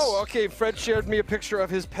that once. Oh, okay. Fred shared me a picture of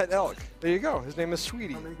his pet elk. There you go. His name is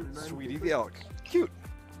Sweetie. Sweetie the elk. Cute.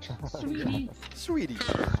 Sweetie. Sweetie.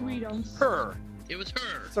 Sweetums. Her. It was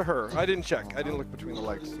her. It's a her. I didn't check. I didn't look between the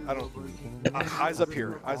legs. I don't. Eyes up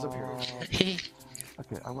here. Eyes up here.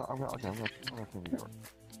 Okay, I'm gonna say New York.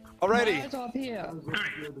 Alrighty. Eyes up here.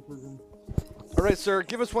 All right, sir.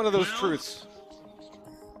 Give us one of those truths.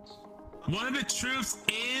 One of the truths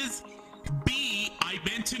is B. I've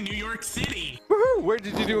been to New York City. Woohoo! Where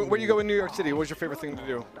did you do? Where do you go in New York City? What was your favorite thing to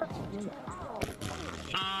do?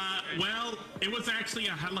 Well, it was actually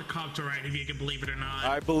a helicopter ride, if you can believe it or not.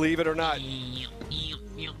 I believe it or not. Alright,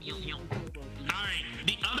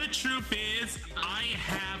 the other truth is I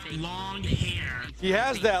have long hair. He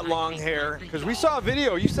has that long hair because we saw a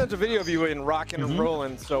video. You sent a video of you in rocking and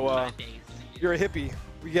rolling. So you're a hippie.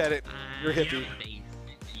 We get it. You're a hippie.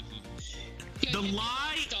 The lie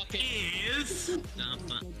is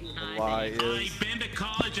The lie is I've been to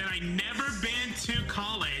college and I never been to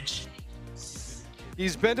college.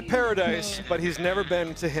 he's been to paradise, but he's never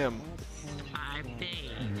been to him.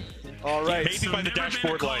 All right. Maybe by the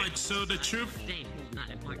dashboard light. So the truth.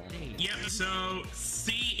 Yep. So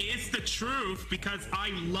C is the truth because I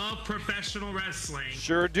love professional wrestling.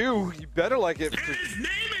 Sure do. You better like it. And his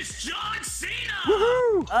name is John Cena.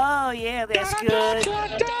 Woohoo! Oh yeah, that's good.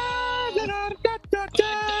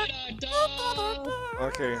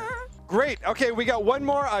 Okay. Great. Okay, we got one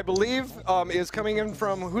more, I believe, is coming in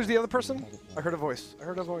from, who's the other person? I heard a voice. I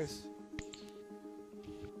heard a voice.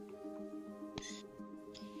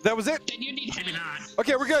 That was it? Then you need maybe not.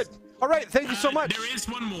 Okay, we're good. All right, thank you so much. There is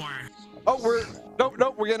one more. Oh,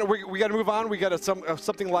 nope. We gotta move on. We got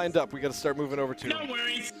something lined up. We gotta start moving over to. No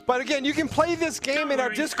worries. But again, you can play this game in our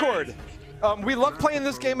Discord. We love playing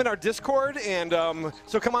this game in our Discord, and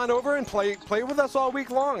so come on over and play with us all week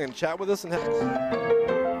long and chat with us and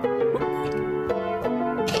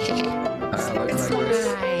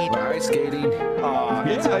We're ice skating.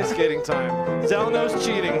 It's ice skating time. Zelno's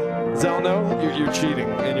cheating. Zelno, you're cheating,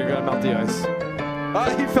 and you're gonna melt the ice.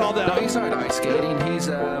 He fell down. No, he's not ice skating.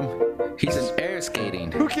 He's an air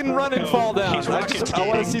skating. Who can run and fall down? I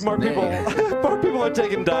want to see more people. More people are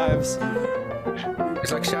taking dives.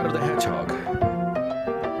 It's like Shadow the Hedgehog.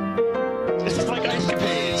 This is like Ice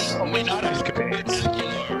Capades, only not Ice Capades.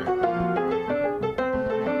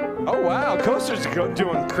 Oh wow, Coaster's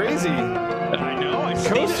doing crazy. I know. I've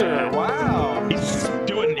seen Coaster, it. wow. He's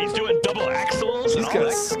doing double axles. He's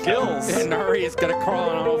got skills. And Nari is gonna crawl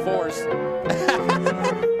on all fours.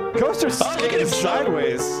 Coaster's skating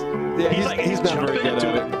sideways. Yeah, he's not very good at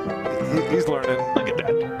it. He's learning. Look at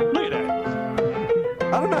that. Look at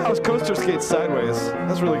that. I don't know how Coaster skates sideways.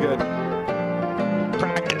 That's really good.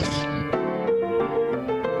 Practice.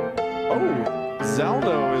 Oh,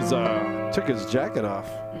 Zalno took his jacket off.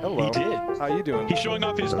 Hello. He did. How you doing? He's showing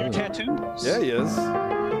off his new tattoos. Yeah, he is.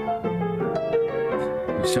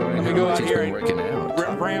 He's showing Let me how go much out he's here been and working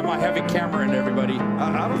out. ram a heavy camera into everybody.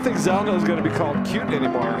 I don't think Zalno's going to be called cute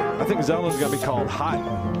anymore. I think Zalno's going to be called hot.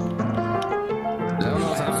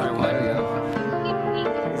 Zelno's an outside player,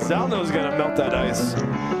 yeah. Zalno's going to melt that ice.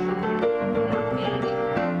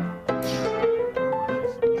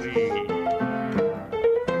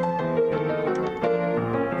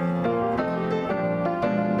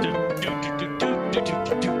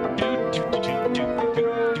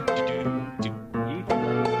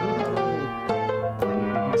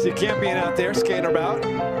 See Campion out there skating about.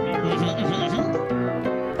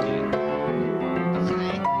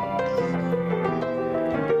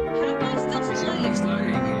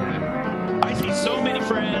 I see so many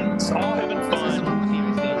friends all having fun.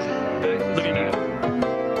 Look at that.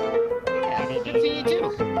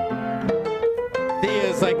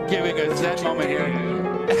 here.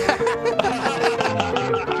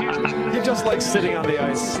 He just likes sitting on the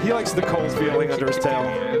ice. He likes the cold feeling under his tail.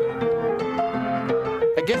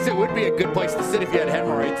 I guess it would be a good place to sit if you had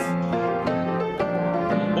hemorrhoids.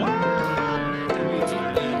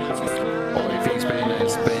 Or if he's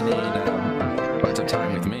spending a bunch of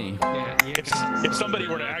time with me. If somebody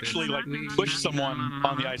were to actually like push someone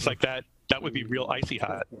on the ice like that, that would be real icy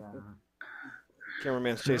hot.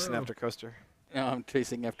 Cameraman's chasing after Coaster. No, I'm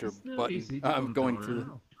chasing after button. I'm going through the...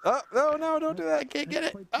 Oh, no, don't do that. I can't get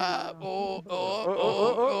it.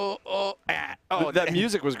 That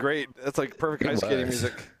music was great. That's like perfect ice skating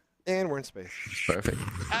music. And we're in space. Perfect.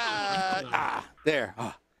 There.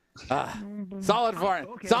 Solid farm.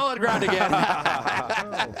 Solid ground again.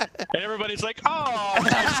 And everybody's like, oh,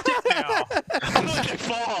 I'm stuck now. I'm going to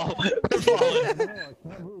fall. They're falling.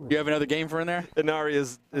 You have another game for in there? Inari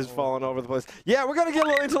is falling over the place. Yeah, we're going to get a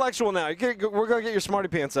little intellectual now. We're going to get your smarty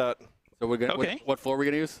pants out. So we're gonna. Okay. What floor are we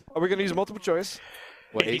gonna use? Are we gonna use multiple choice?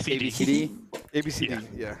 What, ABCD? ABCD.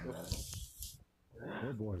 Yeah.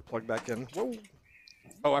 Plug back in. Whoa.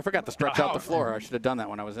 Oh, I forgot to stretch out the floor. I should have done that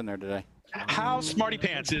when I was in there today. How smarty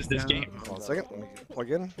pants is this game? Hold on a second. Let me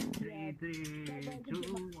plug in.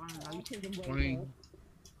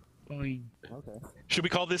 Should we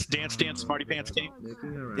call this Dance Dance Smarty Pants game?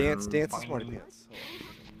 Dance Dance Smarty Pants.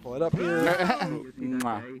 Pull it up here.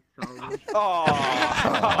 Oh,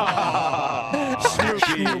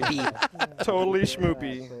 schmoopy. Totally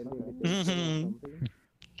schmoopy.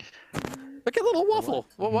 Look at little Waffle.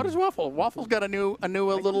 Well, what is Waffle? Waffle's got a new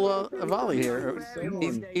little volley here.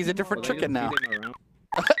 He's a different chicken now.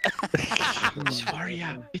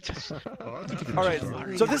 All right,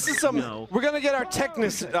 so this is some. We're gonna get our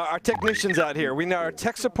technicians out here. We know our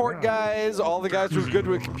tech support guys, all the guys who are good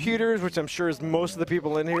with computers, which I'm sure is most of the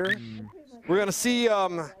people in here. We're gonna see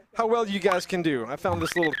how well you guys can do. I found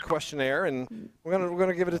this little questionnaire, and we're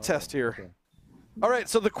gonna give it a test here. All right,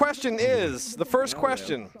 so the question is, the first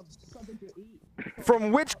question: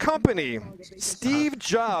 from which company Steve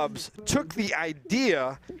Jobs took the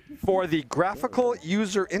idea for the graphical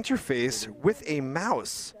user interface with a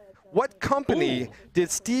mouse? What company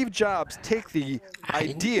did Steve Jobs take the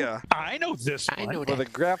idea I know this one. for the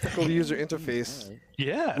graphical user interface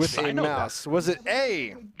with a mouse? Was it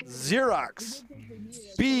A, Xerox,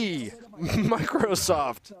 B,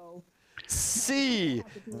 Microsoft, C,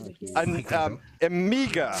 Amiga,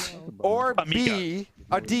 or D,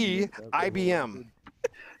 IBM?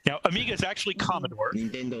 Now, Amiga is actually Commodore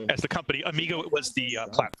as the company. Amiga was the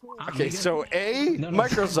platform. Okay, so A,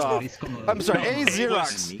 Microsoft. I'm sorry, A,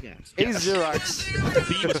 Xerox. A, Xerox.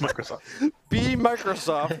 B was Microsoft. B,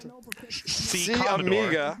 Microsoft. C,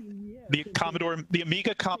 Amiga. The Commodore, the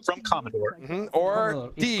Amiga from Commodore.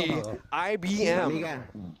 Or D, IBM.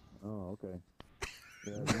 Oh, okay.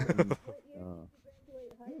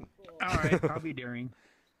 All right, I'll be daring.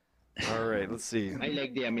 All right, let's see. I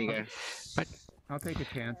like the Amiga. But I'll take a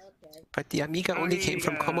chance. But the Amiga only came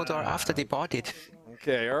from Commodore after they bought it.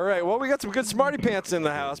 Okay, all right. Well, we got some good smarty pants in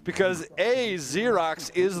the house because A, Xerox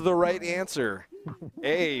is the right answer.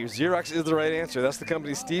 A, Xerox is the right answer. That's the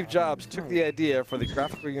company Steve Jobs took the idea for the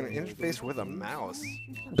graphical user interface with a mouse.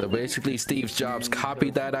 So basically, Steve Jobs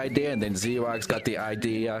copied that idea, and then Xerox got the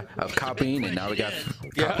idea of copying, and now we got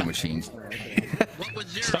copy machines. What was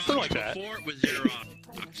Xerox Something like that. before it was Xerox?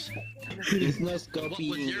 It's not What was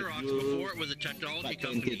copying. Xerox before it was a technology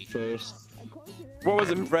company? First. What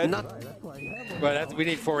was it, Fred? Well, we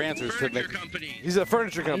need 4 answers to make. He's a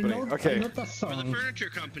furniture company. Okay. Or the furniture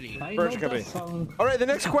company. Furniture company. All right, the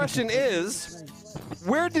next question is,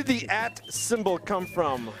 where did the @ symbol come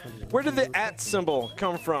from? Where did the @ symbol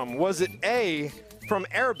come from? Was it A, from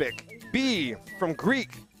Arabic, B, from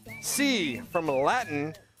Greek, C, from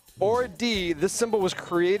Latin, or D, this symbol was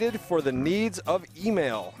created for the needs of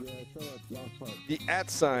email? The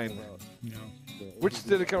 @ sign. Which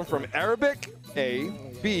did it come from? Arabic, A,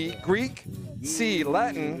 B, Greek, C,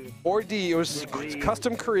 Latin, or D, it was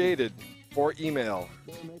custom created for email?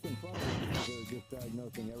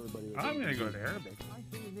 I'm going to go to Arabic.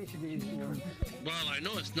 Well, I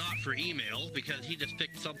know it's not for email because he just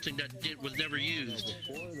picked something that was never used.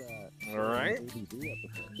 All right.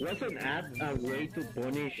 Wasn't that a way to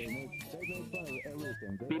punish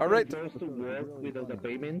people All right. who to work without a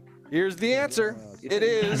payment? Here's the answer. It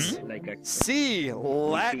is C,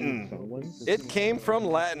 Latin. It came from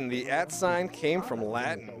Latin. The @ sign came from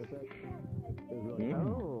Latin.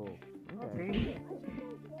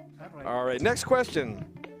 All right, next question.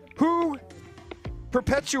 Who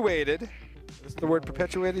perpetuated, is the word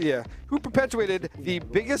perpetuated? Yeah. Who perpetuated the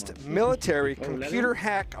biggest military computer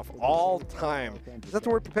hack of all time? Is that the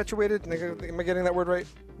word perpetuated? Am I getting that word right?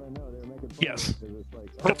 Yes.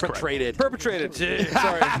 Perpetrated. Perpetrated.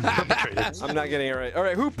 Sorry. I'm not getting it right. All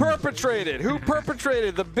right, who perpetrated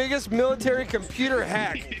the biggest military computer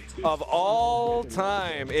hack of all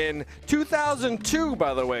time in 2002,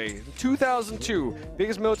 by the way? 2002.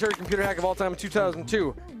 Biggest military computer hack of all time in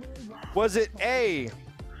 2002. Was it A,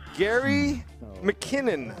 Gary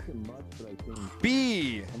McKinnon,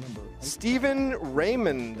 B, Stephen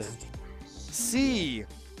Raymond, C,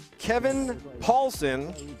 Kevin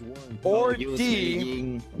Paulson, or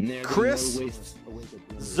D, Chris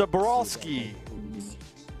Zabrowski?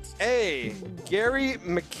 A, Gary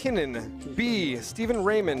McKinnon, B, Stephen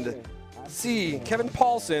Raymond, C, Kevin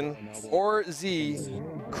Paulson, or Z,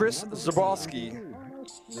 Chris Zabrowski.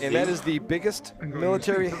 And that is the biggest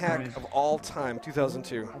military hack of all time,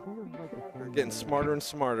 2002. We're getting smarter and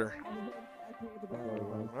smarter.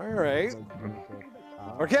 All right.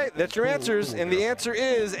 Okay, that's your answers, and the answer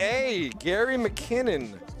is A, Gary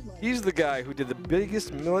McKinnon. He's the guy who did the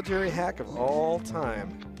biggest military hack of all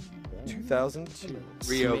time, 2002.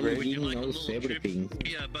 Rio Grande. Would you like a little trivia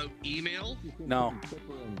about email? No.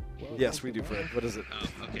 Yes, we do, Fred. What is it? Oh,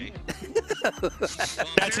 okay.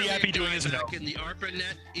 That's the Yappy doing his no. Back in the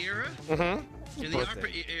ARPANET era, in the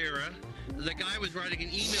ARPA era, the guy was writing an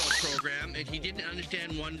email program, and he didn't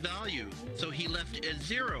understand one value, so he left it as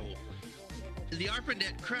 0. The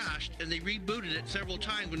ARPANET crashed, and they rebooted it several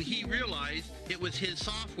times when he realized it was his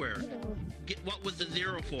software. What was the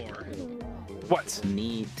 0 for? What?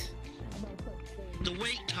 Neat. The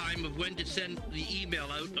wait time of when to send the email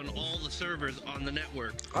out on all the servers on the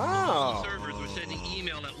network. Oh. All the servers were sending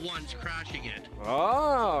email at once, crashing it.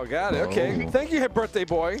 Oh, got it. Okay. Thank you, birthday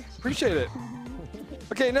boy. Appreciate it.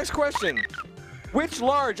 Okay, next question. Which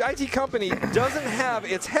large IT company doesn't have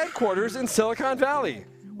its headquarters in Silicon Valley?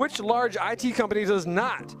 Which large IT company does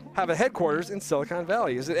not have a headquarters in Silicon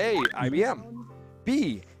Valley? Is it A, IBM,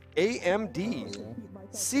 B, AMD,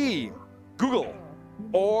 C, Google,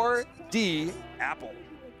 or D, Apple?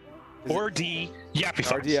 Or D, Yappy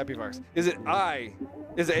Fox. Or D, Yappy Fox. Is it A,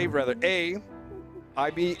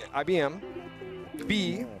 IBM,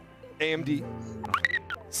 B, AMD,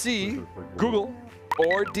 C, Google,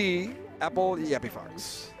 or D, Apple, Yappy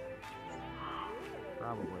Fox?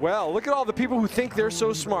 Well, look at all the people who think they're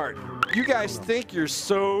so smart. You guys think you're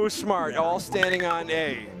so smart, all standing on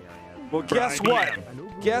A. Well, guess what?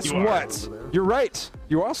 Guess what? You're right.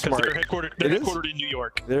 You are smart. They're headquartered in New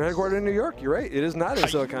York. They're headquartered in New York. You're right. It is not in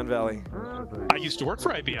Silicon Valley. I used to work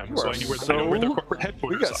for IBM, so I know where their corporate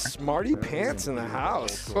headquarters We got are. smarty pants in the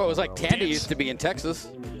house. Well, it was like Tandy used to be in Texas.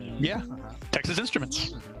 Yeah, Texas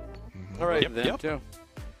Instruments. All right. Too.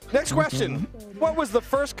 Next question. What was the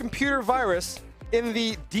first computer virus in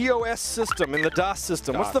the DOS system, in the DOS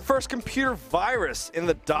system? What's the first computer virus in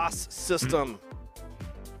the DOS system?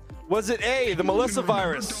 Was it A, the Melissa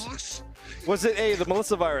virus? Was it A, the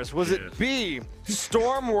Melissa virus? Was it B,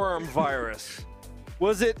 Stormworm virus?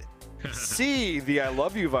 Was it C, the I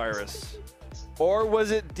love you virus? Or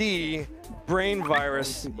was it D, brain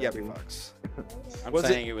virus? Yappy Fox. I'm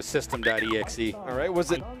saying it was system.exe. All right,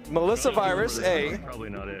 was it Melissa virus, A, Probably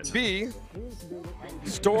not it. B,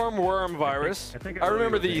 Stormworm virus? I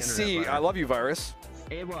remember the C, I love you virus.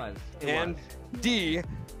 It was. And D,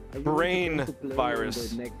 brain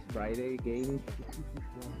virus. Next Friday game.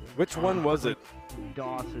 Which one was it?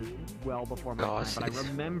 DOS is well before my time, but I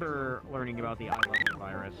remember learning about the I love you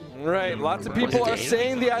virus. Right, lots of people are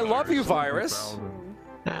saying the I love you virus.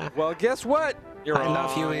 Well, guess what? You're I wrong.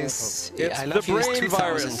 love you is It's I the love you is brain 2000.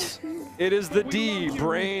 virus. It is the D,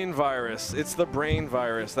 brain virus. It's the brain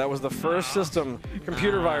virus. That was the first system,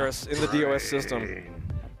 computer virus in the DOS system.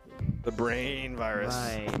 The brain virus.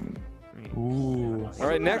 Ooh. All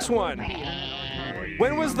right, next one.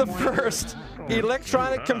 When was the first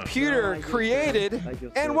electronic computer created,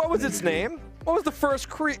 and what was its name? What was the first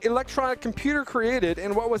electronic computer created,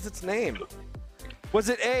 and what was its name? Was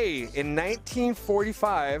it A, in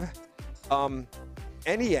 1945,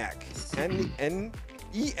 ENIAC,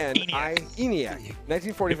 ENIAC,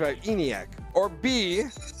 1945 ENIAC, or B,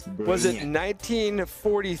 was it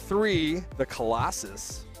 1943, the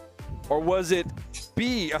Colossus, or was it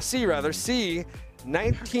C,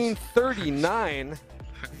 1939,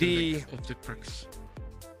 the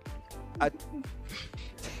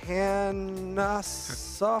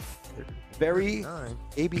Atanasoff Berry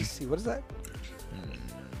ABC. What is that?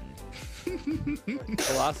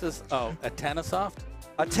 Colossus? Oh, Atanasoft?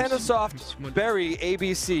 Atanasoft Berry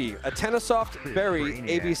ABC. Atanasoft Berry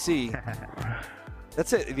ABC.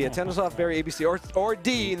 That's it. The Atanasoft Berry ABC. Or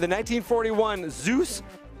D, the 1941 Zeus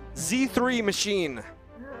Z3 machine.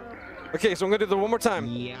 Okay, so I'm going to do that one more time.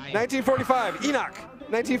 1945, Enoch.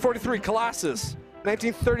 1943, Colossus.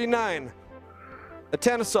 1939,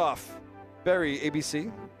 Atanosov, Berry,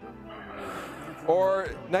 ABC. Or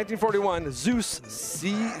 1941, Zeus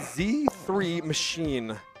CZ3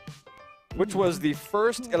 machine. Which was the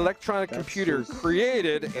first electronic computer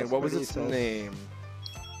created, and what was its name?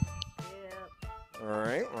 All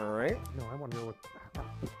right. No, I wonder what.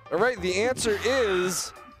 All right, the answer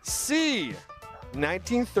is C.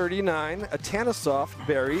 1939, Atanosov,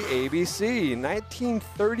 Berry, ABC.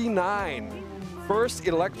 1939, first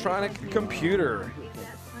electronic computer.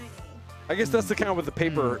 I guess that's the kind with the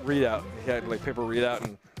paper readout. He had like paper readout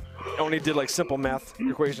and only did like simple math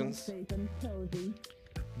equations.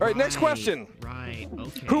 All right, next question. Right,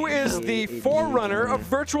 okay. Who is the forerunner of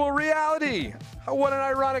virtual reality? What an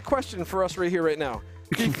ironic question for us right here, right now.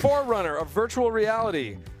 The forerunner of virtual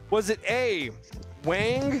reality. Was it A,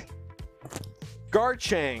 Wang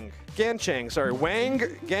Gangchang?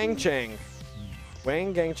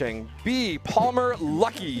 Wang Gangchang. B, Palmer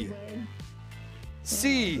Luckey.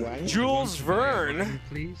 C, Jules Verne.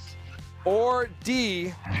 Or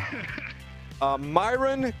D,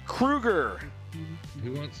 Myron Kruger.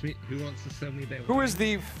 Who wants to sell me that? Who is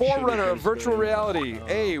the forerunner of virtual reality?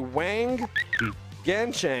 A, Wang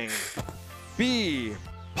Gangchang. B,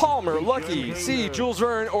 Palmer Luckey. C, Jules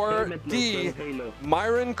Verne. Or D,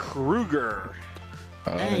 Myron Kruger.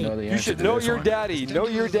 You should know your daddy. Know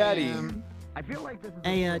your daddy. I feel like this is.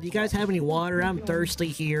 Hey, do you guys have any water? I'm thirsty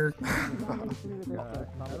here. I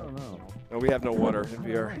don't know. No, we have no water in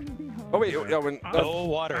VR. Oh wait, no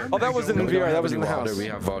water. Oh, that wasn't in VR. That was in the house. We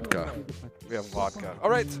have vodka. We have vodka. All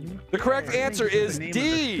right. The correct answer is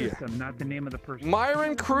D. Not the name of the person.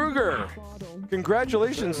 Myron Kruger.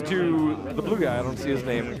 Congratulations to the blue guy. I don't see his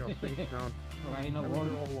name.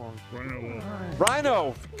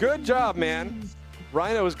 Rhino. Good job, man.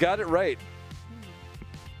 Rhino's got it right.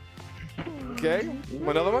 Okay.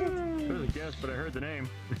 Another one? Couldn't guess, but I heard the name.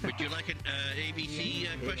 Would you like an ABC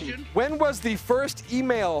question? When was the first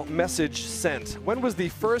email message sent? When was the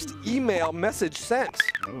first email message sent?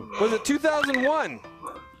 Was it 2001?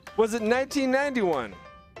 Was it 1991?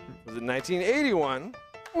 Was it 1981?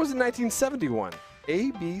 Or was it 1971?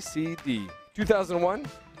 A, B, C, D. 2001,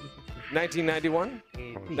 1991,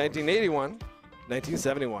 1981,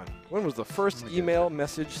 1971. When was the first email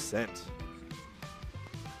message sent?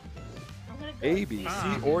 A, B,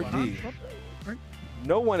 C, or D.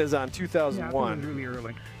 No one is on 2001. Really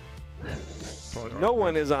early. No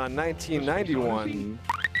one is on 1991.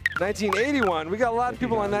 1981. We got a lot of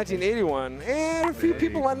people on 1981 and a few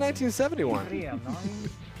people on 1971.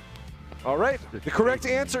 All right. The correct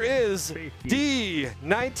answer is D,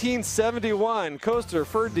 1971. Coaster,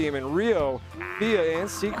 Furdemon, Rio, Thea, and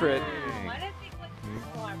Secret.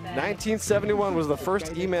 1971 was the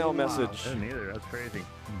first email message. Neither. That's crazy.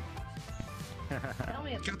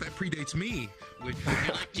 God, that predates me. Would you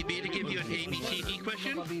like to be to give you an ABCD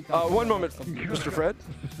question? 1 moment, Mr. Fred.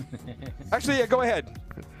 Actually, yeah, go ahead.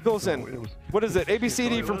 Fill us in. What is it?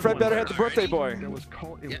 ABCD from Fred Betterhead, the birthday boy.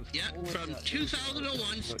 Yeah, from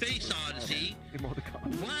 2001 Space Odyssey.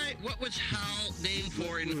 What was HAL named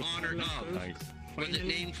for in honor of? Was it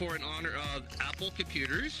named for in honor of Apple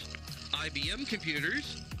computers, IBM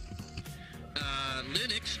computers,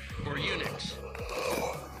 Linux, or Unix?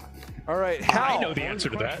 All right, Hal. I know the answer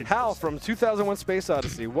to that. Hal from 2001 Space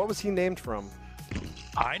Odyssey. What was he named from?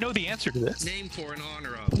 I know the answer to this. Named for in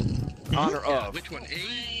honor of. Honor of. Which one?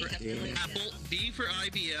 A for Apple, B for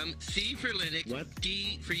IBM, C for Linux,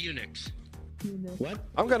 D for Unix. What?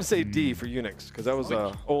 I'm going to say D for Unix, because that was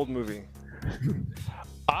an old movie.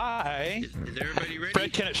 Is everybody ready?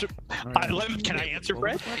 Fred, can I answer,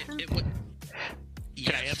 Fred?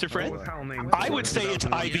 Can I answer, Fred? I would say it's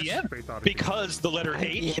IBM because the letter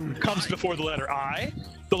H comes before the letter I,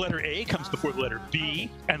 the letter A comes before the letter B,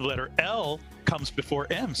 and the letter L comes before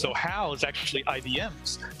M. So HAL is actually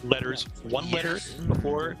IBM's letters, one letter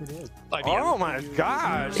before IBM. Oh my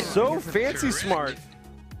gosh, so fancy smart.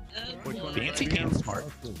 Fancy pants smart.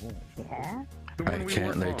 I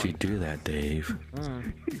can't let you do that, Dave. All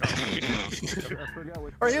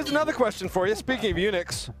right, here's another question for you. Speaking of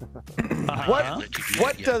Unix,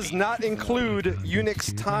 what does not include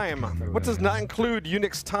Unix time? What does not include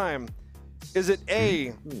Unix time? Is it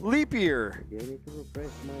A, leap year,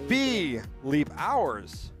 B, leap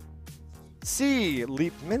hours, C,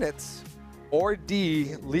 leap minutes, or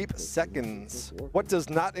D, leap seconds? What does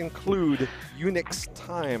not include Unix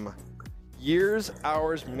time? Years,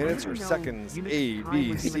 hours, minutes, or seconds? A,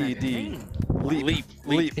 B, C, D. Leap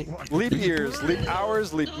years, leap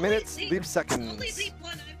hours, leap minutes, leap seconds. The only leap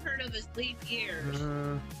one I've heard of is leap years.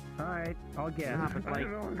 All right, I'll guess. I'll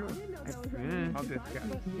just guess.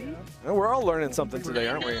 Well, we're all learning something today,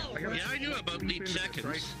 aren't we? Yeah, I knew about leap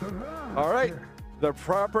seconds. All right. The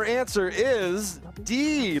proper answer is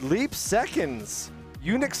D, leap seconds.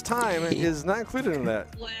 Unix time is not included in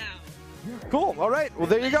that. Wow. Cool. All right. Well,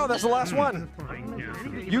 there you go. That's the last one.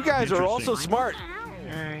 You guys are also smart.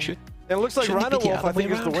 And it looks like Rhino Wolf, I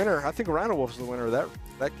think, is the winner. I think Rhino Wolf's the winner of that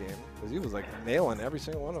game because he was like nailing every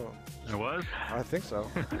single one of them. It was? I think so.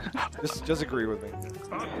 just agree with me.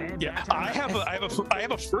 Yeah, I have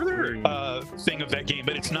a further thing of that game,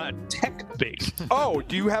 but it's not tech based. Oh,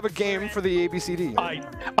 do you have a game for the ABCD?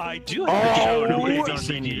 I do have a game for the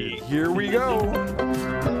ABCD. Here we go.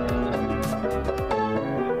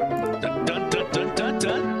 Dun dun dun dun dun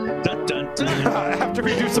dun dun dun. After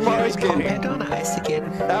we do some ice skating.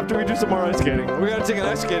 After we do some more ice skating. We gotta take an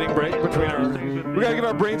ice skating break between our. We gotta give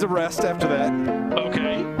our brains a rest after that.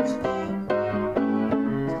 Okay.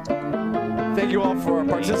 Thank you all for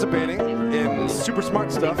participating in super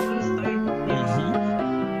smart stuff.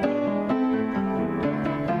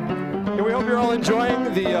 And we hope you're all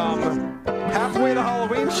enjoying the halfway to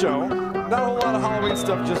Halloween show. Not a whole lot of Halloween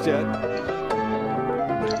stuff just yet.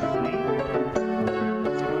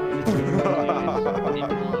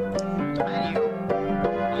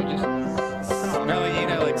 Smelling,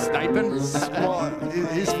 like sniping? Well,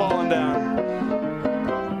 he's falling down.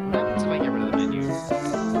 Until I get rid of the menu.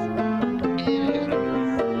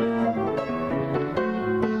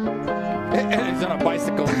 And he's on a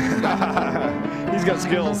bicycle. He's got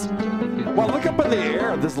skills. Well, look up in the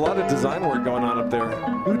air. There's a lot of design work going on up there.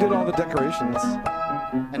 Who did all the decorations?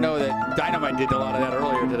 I know that Dynamite did a lot of that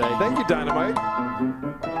earlier today. Thank you, Dynamite.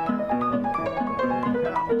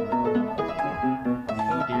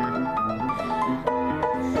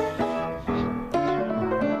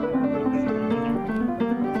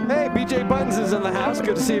 Hey, BJ Buttons is in the house.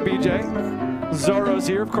 Good to see you, BJ. Zorro's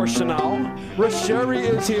here, of course, Chanel. Rasheri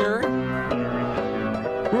is here.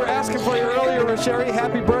 We were asking for you earlier, Rasheri.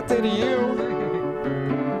 Happy birthday to you.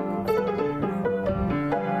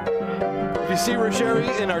 If you see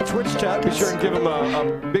Rasheri in our Twitch chat, be sure and give him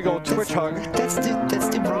a big old Twitch hug. That's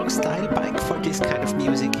the wrong style bike for this kind of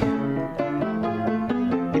music.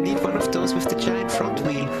 You need one of those with the giant front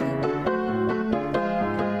wheel.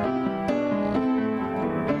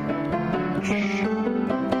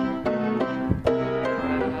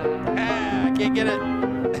 I can't get it.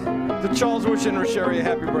 The Charles wishing Rasheri a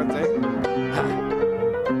happy birthday.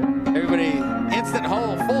 Everybody, instant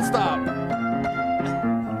hole, full stop.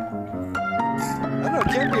 I don't know,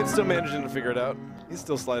 Campion's still managing to figure it out. He's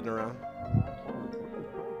still sliding around.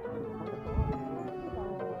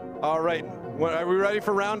 All right, are we ready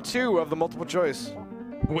for round 2 of the multiple choice?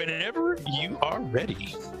 Whenever you are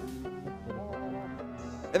ready.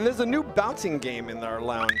 And there's a new bouncing game in our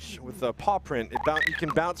lounge with a paw print. You can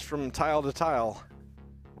bounce from tile to tile.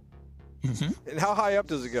 And how high up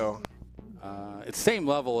does it go? It's same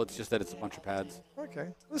level, it's just that it's a bunch of pads. Okay,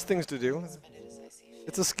 there's things to do.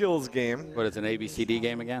 It's a skills game. But it's an ABCD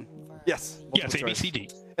game again? Yes. Yes,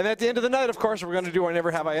 ABCD. And at the end of the night, of course, we're going to do our Never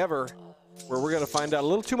Have I Ever, where we're going to find out a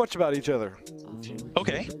little too much about each other.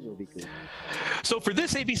 Okay. So for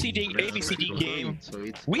this ABCD game,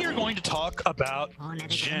 we are going to talk about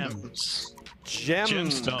gems.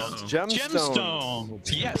 Gemstones.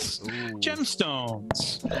 Yes.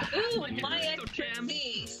 Gemstones. Ooh, my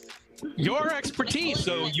expertise. Your expertise.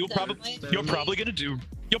 So you'll probably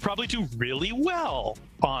do really well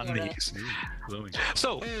on these.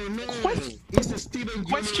 So,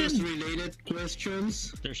 question related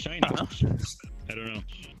questions. They're shiny. I don't know.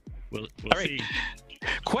 We'll all right. See.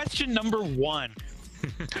 Question number 1.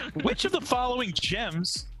 Which of the following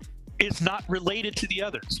gems is not related to the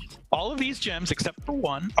others? All of these gems, except for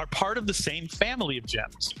one, are part of the same family of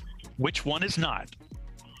gems. Which one is not?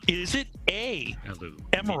 Is it A,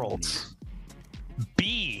 emeralds,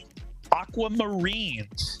 B,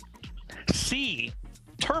 aquamarines, C,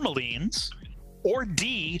 tourmalines, or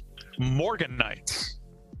D, morganites?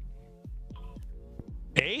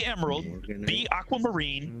 A, emerald, B,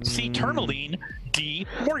 aquamarine, C, tourmaline, D,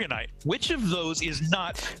 morganite. Which of those is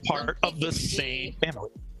not part of the same family?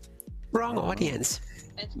 Wrong audience,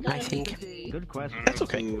 I think. Good question. That's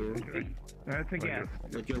okay. That's a guess.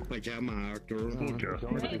 Put your pajama, Arthur. Put your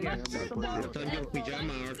pajama,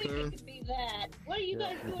 Arthur. What are you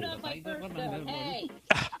guys doing on my birthday? Hey!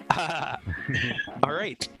 All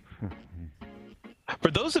right.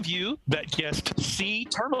 For those of you that guessed C,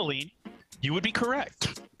 tourmaline, you would be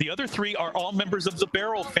correct. The other 3 are all members of the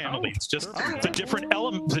beryl family. It's just the different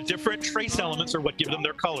elements, the different trace elements are what give them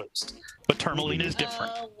their colors. But tourmaline is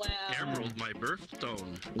different. Oh, wow. Emerald might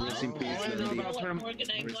Birthstone. Rest in peace,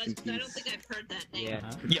 Morganite was, because I don't think I've heard that name.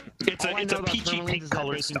 Yeah, it's a peachy pink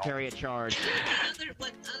color stone. Carry a charge.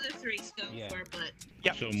 What other three stones were, but...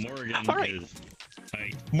 Yeah. So Morgan is...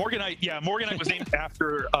 Morganite, yeah, Morganite was named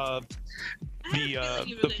after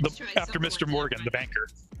after Mr. Morgan, the banker.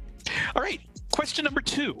 All right, question number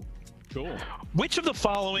 2. Cool. Which of the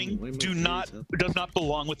following does not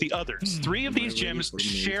belong with the others? 3 of these gems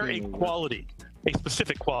share a quality, a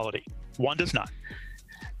specific quality. 1 does not.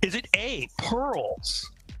 Is it A,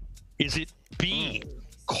 pearls? Is it B,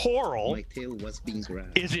 coral? My tail was being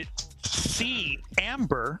grabbed. Is it C,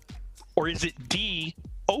 amber? Or is it D,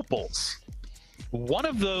 opals? One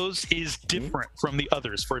of those is different from the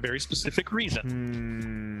others for a very specific reason.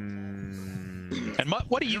 And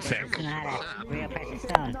what do you think?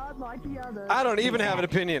 I don't even have an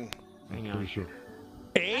opinion.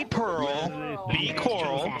 A, pearl, B,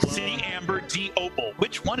 coral, C, amber, D, opal.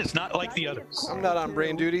 Which one is not like the others? I'm not on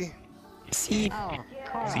brain duty. C. I'm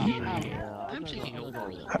taking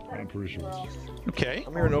opal. I'm pretty sure. Okay.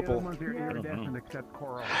 I'm here in opal.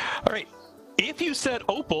 All right. If you said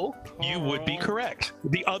opal, you would be correct.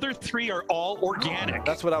 The other 3 are all organic.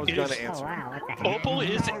 That's what I was going to answer. Opal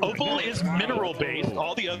is mineral based.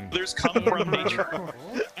 All the others come from nature.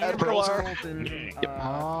 Pearls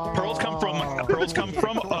come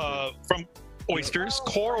from oysters.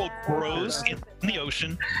 Coral grows in the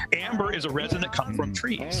ocean. Amber is a resin that comes from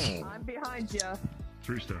trees. I'm behind you.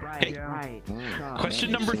 3-star. Okay.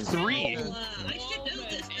 Question number 3. I should know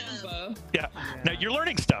this stuff. Yeah. Now you're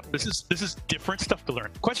learning stuff. This is different stuff to learn.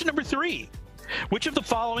 Question number 3. Which of the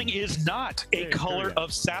following is not a color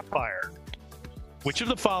of sapphire? Which of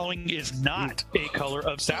the following is not a color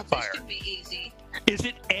of sapphire? This should be easy. Is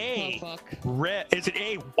it A, red? Is it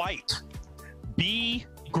A, white? B,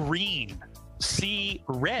 green? C,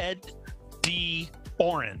 red? D,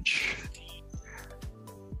 orange?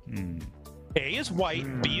 A is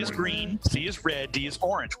white, B is green, C is red, D is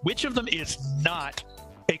orange. Which of them is not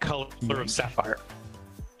a color of sapphire?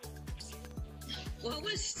 What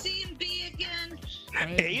was C and B again?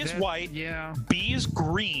 A is white, B is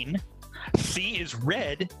green, C is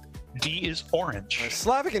red, D is orange.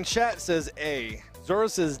 Slavic in chat says A. Zoro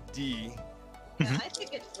says D. Yeah, I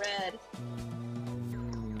think it's red.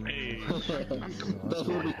 That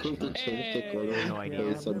would be cool to change the color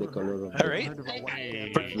based on the color of All right.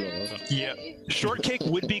 Yeah. Shortcake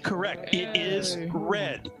would be correct. It is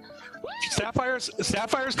red. Sapphires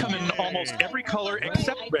come in almost every color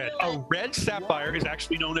except red. A red sapphire is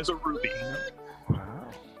actually known as a ruby.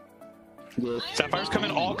 Sapphires come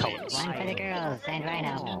in all colors. One for the girls and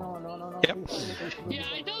Rhino. Yep. Yeah,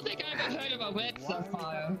 I don't think I ever heard of a red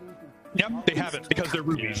sapphire. Yep, they haven't because they're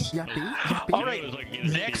rubies. All right,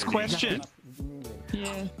 next question.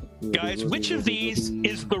 Yeah. Guys, which of these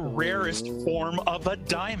is the rarest form of a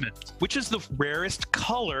diamond? Which is the rarest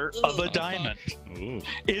color of a diamond?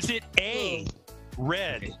 Is it A,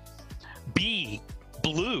 red, B,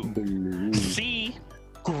 blue, C,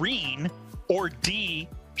 green, or D,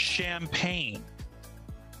 champagne?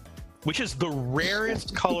 Which is the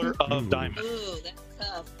rarest color of diamond? Ooh, that's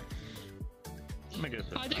tough.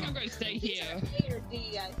 I think I'm going to stay here. A or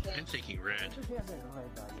D, I think. I'm taking red.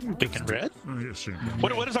 Picking red? Oh, yes, sir.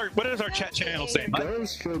 What is our chat channel saying?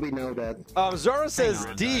 Girls surely know that. Zoro says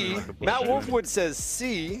D. Matt Wolfwood says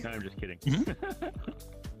C. I'm just kidding.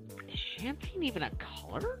 Champagne even a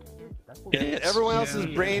color? Everyone else's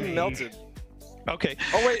brain melted. Okay.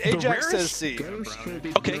 Oh wait, The Ajax says rarest- C. Girls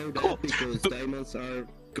surely Okay, know cool. that because diamonds are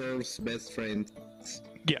girls' best friend.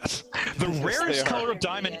 Yes. The rarest color of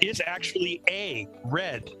diamond is actually A,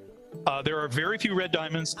 red. There are very few red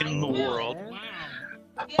diamonds in the world.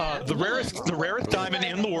 The rarest diamond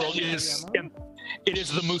in the world is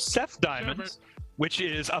the Musef diamond, which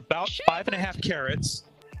is about 5.5 carats,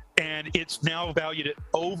 and it's now valued at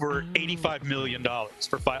over $85 million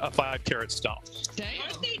for a 5-carat stone.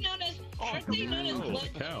 Aren't they known as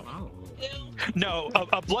blood diamonds? No,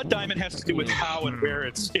 a blood diamond has to do with how and where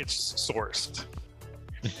it's sourced.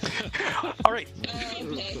 All right.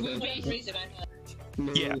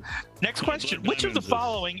 Yeah. Next question. Which of the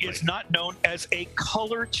following is not known as a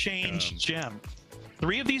color change gem?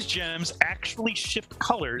 3 of these gems actually shift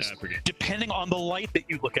colors depending on the light that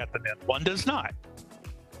you look at them in. 1 does not.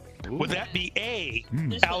 Would that be A,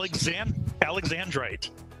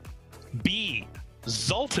 Alexandrite, B,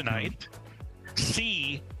 Zoltanite,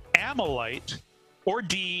 C, Amylite, or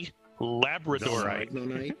D,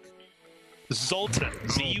 Labradorite? Zoltan.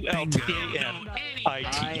 Z-U-L-T-A-N-I-T. I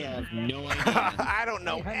have no idea. I don't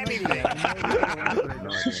know anything.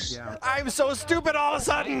 I'm so stupid all of a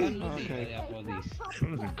sudden.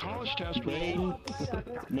 College test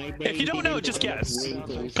If you don't know, just guess.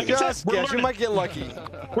 Like I Just said, we're guess. You learning. might get lucky.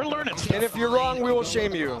 We're learning stuff. And if you're wrong, we will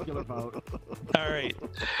shame you. All right.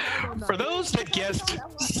 For those that guessed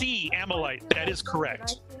C, Amylite, that is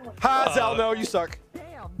correct. Ha, Zal, no, you suck.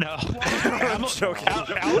 No. I'm joking.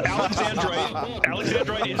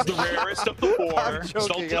 Alexandrite is the rarest of the four. I'm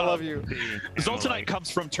joking. I love you. Zoltanite comes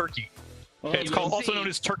from Turkey. It's called, also known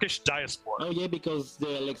as Turkish diaspora. Oh yeah, because the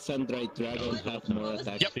Alexandrite dragon have more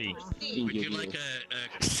attacks. Yep. Would you like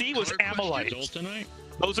a C was amylite. Zoltanite?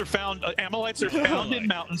 Those are found. Amylites are found in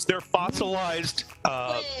mountains. They're fossilized.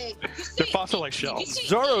 They're fossilized shells.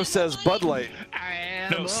 Zorro says Bud Light.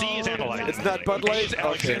 No, C is amylite. It's not Bud Light?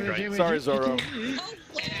 Okay. Sorry, Zorro.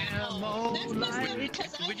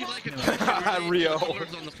 Would you like a Rio.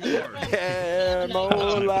 on the floor?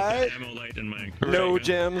 Amolite. Amylite in my No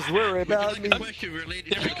gems, worry about me. question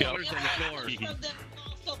related to colors on the floor.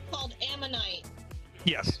 Also called ammonite.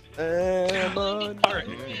 Yes. Ammonite. All right.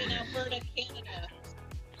 In Alberta, Canada.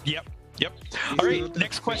 Yep. All right.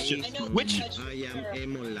 Next question. Which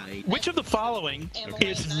of the following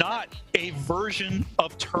is not a version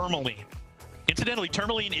of tourmaline? Incidentally,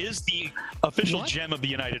 tourmaline is the official gem of the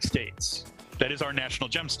United States. That is our national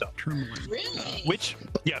gemstone. Really? Which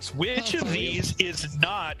of these is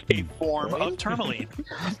not a form of tourmaline?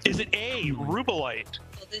 Is it A, rubellite,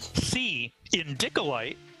 C,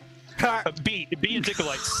 indicolite, B,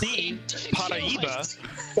 indicolite, C, Paraiba,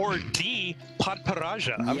 or D,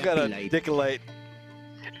 Padparaja? I've got a Dicolite.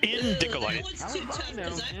 Indicolite. It's too tough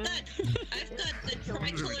because I've got the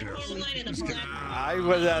tricolor tourmaline and a black. I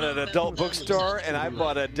was at an adult bookstore and I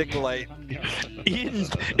bought a Dicolite.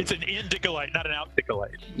 It's an indicolite, not an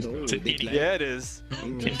outdicolite. It's an idiot. Yeah, it is.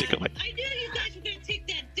 Indicolite. I knew you guys were going to take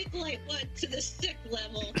that dicolite one to the sick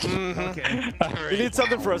level. Okay. You need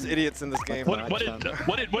something for us idiots in this game. What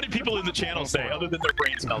did people in the channel say other than their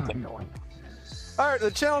brains melting? All right,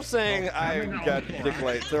 the channel's saying I got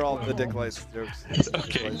Dicklights. They're all the Dicklights jokes.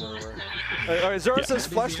 Okay. All right, Zorro says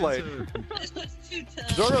fleshlight.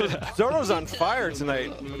 Zorro's on fire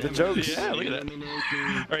tonight with the jokes. Yeah, look at that.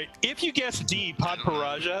 All right, if you guess D,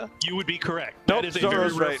 Padparaja, you would be correct. Nope, that is a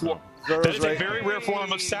Zorro's very rare right. form. That That is a very rare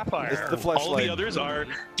form of sapphire. It's the fleshlight. All the others are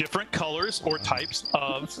different colors or types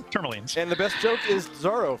of tourmalines. And the best joke is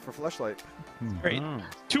Zorro for fleshlight. Great.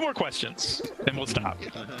 2 more questions, and we'll stop.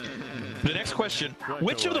 The next question,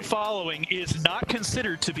 which of the following is not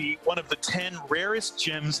considered to be one of the 10 rarest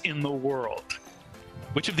gems in the world?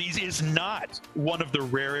 Which of these is not one of the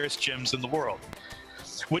rarest gems in the world?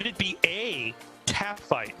 Would it be A,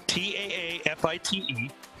 taphite,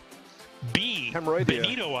 T-A-A-F-I-T-E, B,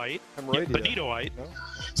 benitoite, benitoite,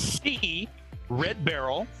 C, red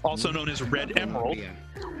beryl, also known as red emerald,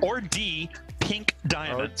 or D, pink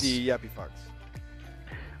diamonds? D, Yappy Fox.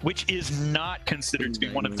 Which is not considered to be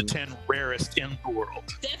one of the 10 rarest in the world?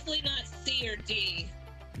 Definitely not C or D.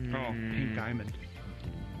 Oh, pink diamond.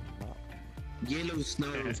 Yellow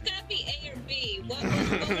snow. It's got to be A or B. What was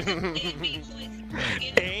A, B choice?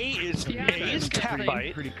 A is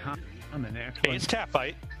taphite. Pretty common, A actually. is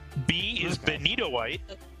taphite. B is benitoite.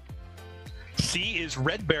 C is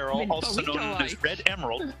red beryl, also known as red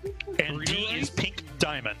emerald. And D is pink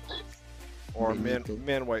diamond. Or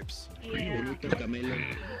man wipes. If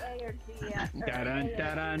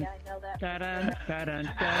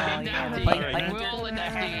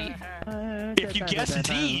you guess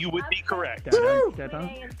D, you would be correct.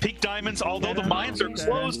 Pink diamonds, although the mines are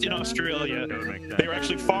closed in Australia, they are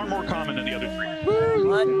actually far more common than the other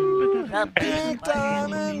 3. Pink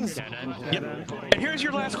diamonds. Yep. And here's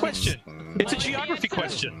your last question. It's a geography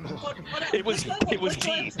question. It was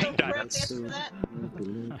D, pink diamonds.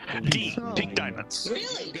 D, pink diamonds.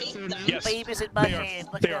 Really? Pink diamonds? Yes. Babies in my They hand.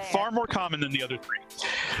 are, they are far more common than the other 3.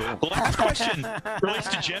 The last question relates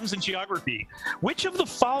to gems and geography. Which of the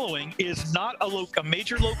following is not a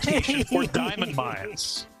major location for diamond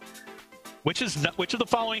mines? Which of the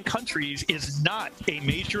following countries is not a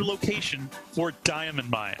major location for diamond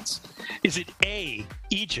mines? Is it A,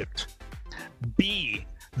 Egypt, B,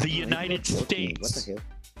 the United States,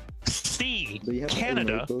 C,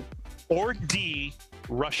 Canada, or D,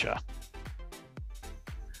 Russia?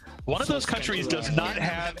 One of those countries does not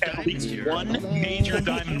have at least one major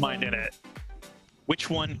diamond mine in it. Which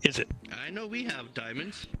one is it? I know we have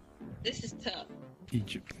diamonds. This is tough.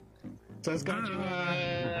 Egypt. What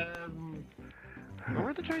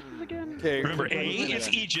were the choices again? Okay. Remember, A is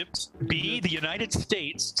Egypt, B, the United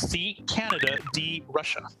States, C, Canada, D,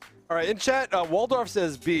 Russia. All right, in chat, Waldorf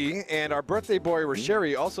says B, and our birthday boy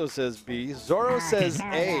Sherry also says B. Zorro says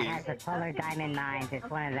Canada A. has the polar diamond mines. It's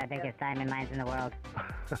one of the biggest diamond mines in the world.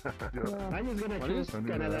 I'm just gonna choose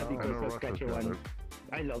Canada because Saskatchewan.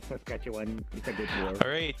 I love Saskatchewan. It's a good war. All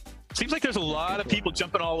right. Seems like there's a lot of people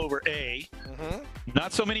jumping all over A.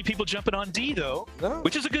 Not so many people jumping on D though,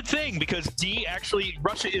 which is a good thing because D actually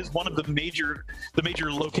Russia is one of the major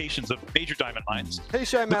locations of major diamond mines. Hey,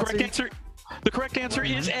 Shy The correct answer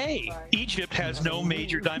is A. Egypt has no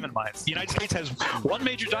major diamond mines. The United States has one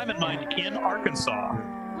major diamond mine in Arkansas.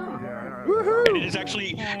 And it is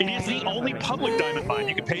the only public diamond mine.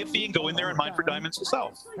 You can pay a fee and go in there and mine for diamonds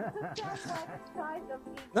yourself.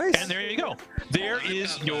 Nice. And there you go. There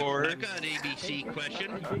is your. I've got an ABC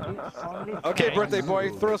question. Okay, birthday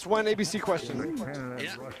boy, throw us one ABC question.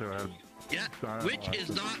 Yeah. Which is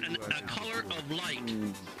not a color of light?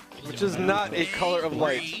 Which is not a color of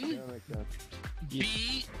light. Green,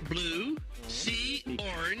 B, blue, C,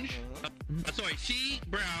 orange. C,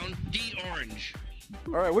 brown, D, orange.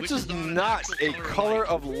 All right, which is not a color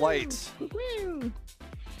of light?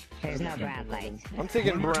 There's no brown light. I'm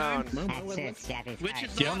thinking brown. That's it, Gabby's Which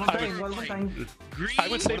is Yeah, not a color of light? I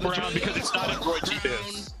would say brown because it's not Android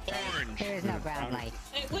GBIS. Orange. There's no brown light.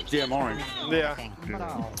 Damn orange. Yeah.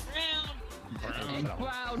 Brown.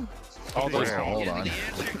 Oh, hold on. The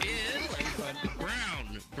answer is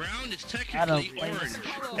brown. Brown is technically orange.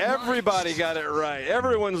 Everybody got it right.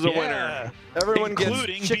 Everyone's the winner. Everyone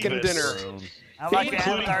Including gets chicken Beavis. dinner. I like to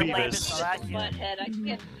Including have our Beavis. latest so that Butthead, I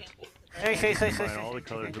can't. All the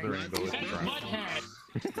colors of the rainbow is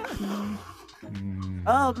brown.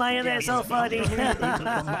 Oh man, they're so funny.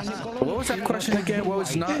 What was that question again? What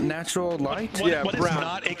was not natural light? What is brown.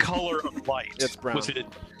 not a color of light? It's brown. Was it?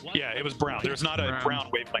 Yeah, it was brown. There's not a brown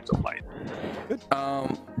wavelength of light.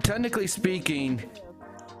 Technically speaking,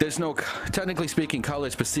 there's no. Technically speaking, color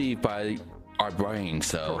is perceived by our brain.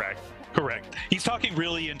 So. Correct. He's talking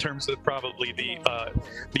really in terms of probably the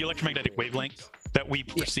electromagnetic wavelength that we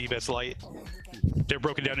perceive as light. They're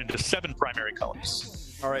broken down into 7 primary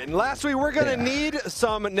colors. All right, and lastly, we're gonna need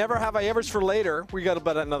some Never Have I Ever's for later. We got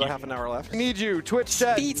about another half an hour left. We need you, Twitch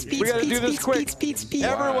chat. We gotta do this quick.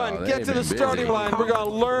 Everyone, Wow, get they've to the been starting busy. line. We're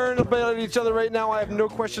gonna learn about each other right now. I have no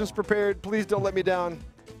questions prepared. Please don't let me down.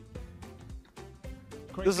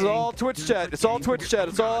 This is all Twitch chat. It's all Twitch chat.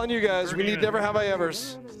 It's all on you guys. We need Never Have I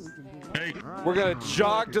Ever's. We're gonna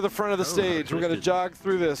jog to the front of the stage. We're gonna jog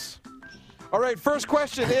through this. All right, first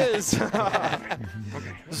question is,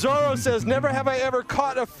 Zorro says, never have I ever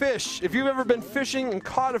caught a fish. If you've ever been fishing and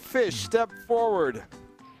caught a fish, step forward.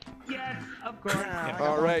 Yes, of course.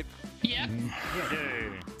 All right. Yeah.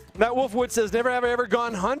 Matt Wolfwood says, never have I ever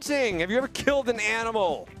gone hunting. Have you ever killed an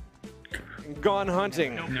animal? Gone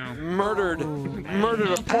hunting. No. Murdered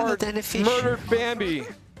a part. Murdered Bambi.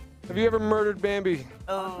 Have you ever murdered Bambi?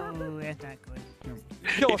 Oh, that's not good.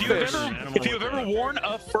 Kill a If fish. you've ever worn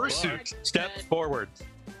a fursuit, step forward.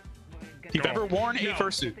 If you've ever worn a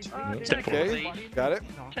fursuit, step forward. Okay, got it.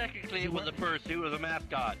 Technically, it was a fursuit. It was a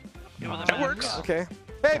mascot. It was a That mascot. works. Okay.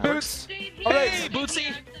 Hey, Boots. All right. Hey,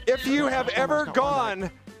 Bootsy. If you have ever gone,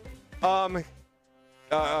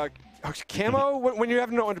 camo when you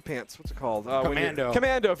have no underpants, what's it called? Commando.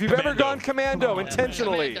 Commando. If you've ever gone commando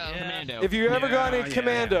intentionally, if you've ever gone in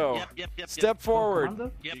commando, step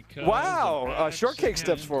forward. Wow, Shortcake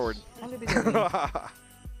steps forward.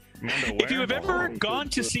 If you have ever gone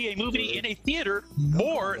to see a movie in a theater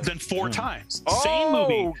more than 4 times, same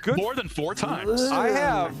movie more than 4 times. I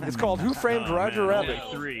have. It's called Who Framed Roger Rabbit?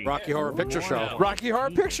 Rocky Horror Picture Show. Rocky Horror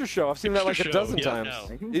Picture Show. I've seen that like a dozen times.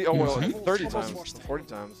 Oh well, 30 times, 40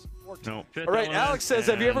 times. No. All right, Alex says,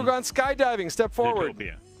 have you ever gone skydiving? Step forward.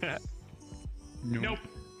 Nope.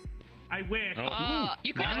 I wish.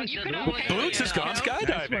 You could Boots has gone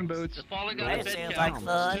skydiving. That sounds like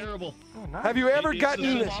fun. Terrible. Have you ever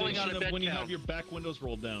gotten? When you have your back windows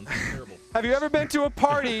rolled down. Terrible. Have you ever been to a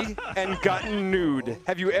party and gotten nude?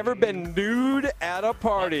 Have you ever been nude at a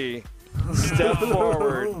party? Step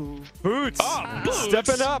forward. Boots.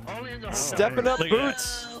 Stepping up. Stepping up,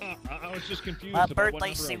 Boots. I was just confused. My about birthday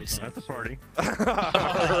what number I was suits. on. At the party.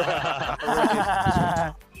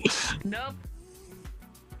 Nope.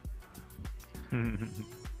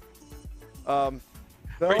 All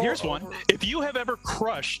right, here's one. If you have ever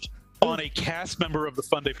crushed on a cast member of the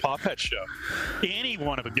Funday Pawpet Show, any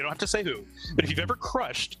one of them, you don't have to say who, but if you've ever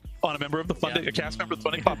crushed on a member of the Funday, a cast member of the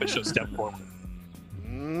Funday Pawpet Show, step forward.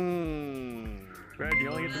 Brad, you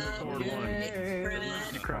only get to record one.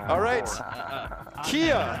 All right.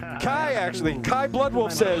 Kai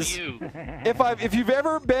Bloodwolf says, if you've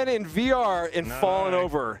ever been in VR and fallen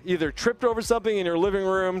over, either tripped over something in your living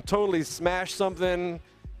room, totally smashed something,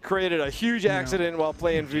 created a huge accident while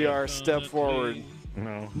playing VR. Step forward.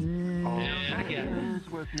 No.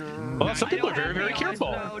 Well, some people are very, very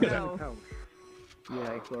careful.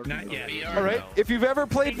 Not yet. All right. If you've ever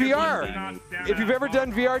played VR, if you've ever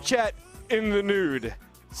done VR chat in the nude,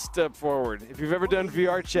 step forward. If you've ever done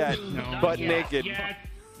VR chat butt naked,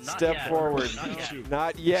 step forward.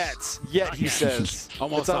 Not yet. Yet, he says.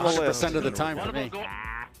 Almost It's on the list. 100% of the time for me.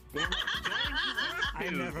 I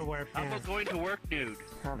never wear pants. How about going to work nude?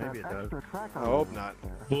 Maybe it does. I hope not.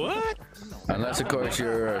 What? Unless, of course,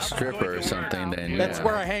 you're a stripper or something, then yeah. That's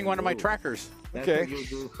where I hang one of my trackers. Okay.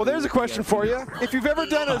 Well, there's a question for you. If you've ever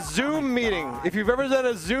done a Zoom meeting,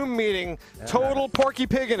 total Porky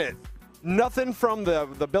Pig in it. Nothing from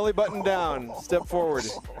the belly button down. Step forward.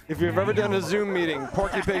 If you've ever done a Zoom meeting,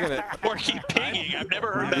 Porky Pig in it. Porky pigging? I've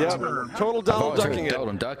never heard that term. Total Donald ducking it.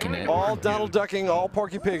 Donald ducking it. All Donald ducking, all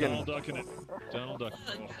Porky Pigging. Donald ducking it. Donald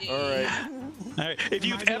ducking it. All right. All right. If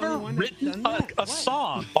you've ever written a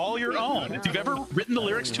song all your own, if you've ever written the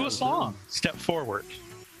lyrics to a song, step forward.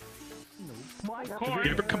 Have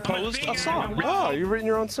you ever composed a song? Oh, you've written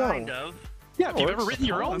your own song. Yeah, if you've ever written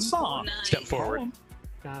your own song, step forward.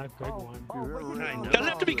 Not a good one. Doesn't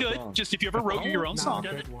have to be good, just if you ever wrote your own song.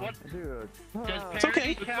 It's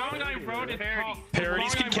okay. The song I wrote is called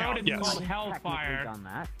Parodies can count, yes. Hellfire.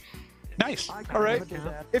 Nice. All right.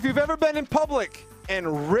 If you've ever been in public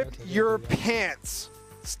and ripped your pants,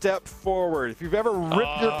 step forward. If you've ever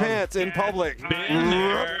ripped your pants in public,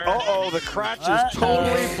 uh-oh, the crotch is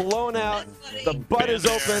totally blown out. The butt is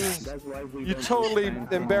open. You totally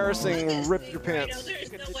embarrassing ripped your pants.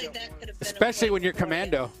 Especially when you're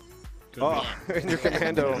commando. Oh, and you're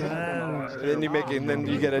commando. Then you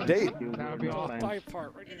get a date.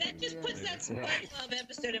 That just puts that SpongeBob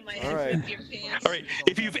episode in my head. All right. Rip your pants. All right.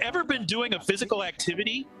 If you've ever been doing a physical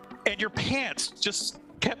activity and your pants just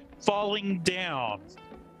kept falling down,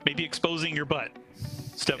 maybe exposing your butt,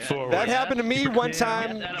 step forward. That happened to me one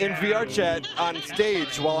time in VR chat on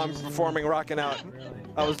stage while I'm performing Rockin' Out.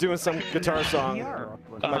 I was doing some guitar song.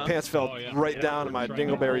 My pants fell right down and my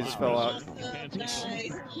dingleberries fell out.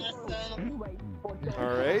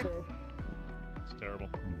 All right. It's terrible.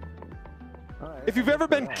 If you've ever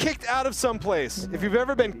been kicked out of someplace,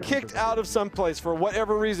 for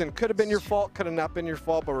whatever reason, could have been your fault, could have not been your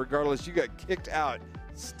fault, but regardless, you got kicked out,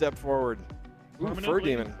 step forward. Ooh,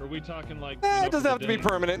 Furdemon. Are we talking like? It doesn't have to be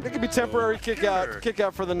permanent. It could be temporary kick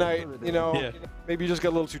out for the night. You know, maybe you just got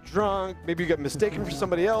a little too drunk. Maybe you got mistaken for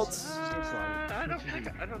somebody else. I don't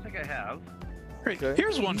think I have. Great. Okay.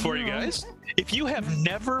 Here's one for you guys. If you have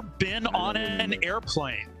never been on an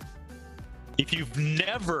airplane, step forward.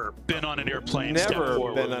 Never been on an airplane, step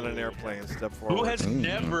forward. Who has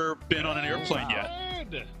never been on an airplane yet?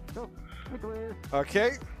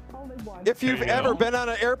 Okay. If you've ever been on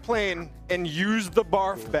an airplane and used the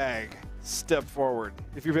barf bag, step forward.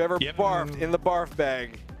 If you've ever barfed in the barf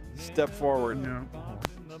bag, step forward.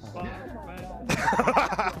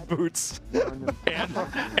 Boots.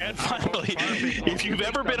 And finally, if you've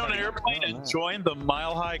ever been on an airplane and joined the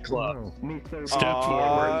Mile High Club, step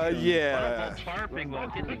forward. Yeah.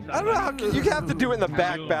 I don't know how you have to do it in the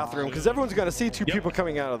back bathroom because everyone's going to see two people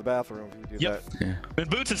coming out of the bathroom if you do that. And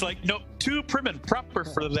Boots is like, nope, too prim and proper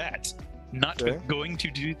for that. Not going to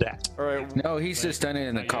do that. All right. No, he's just done it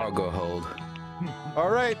in the cargo hold. All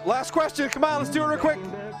right, last question. Come on, let's do it real quick.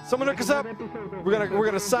 Someone hook us up. We're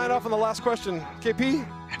gonna sign off on the last question. KP,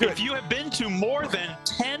 if you have been to more than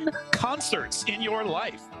 10 concerts in your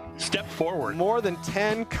life, step forward. More than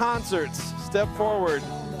 10 concerts, step forward.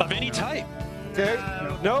 Of any type. Okay.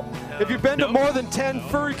 Nope. If you've been to more than 10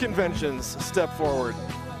 furry conventions, step forward.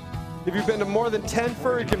 If you've been to more than 10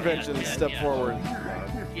 furry conventions, step forward.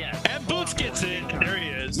 And Boots gets it. There he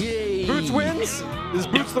is. Yay. Boots wins. Is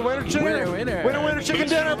Boots the winner? Winner chicken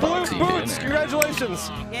dinner. Boots, congratulations.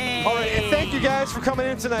 Yay. All right, and thank you guys for coming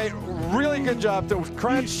in tonight. Really good job.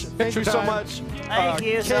 Crunch, thank you so much. Thank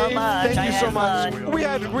you so much. Thank you so much. We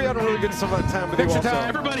had a really good time with you all.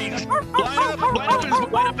 Everybody,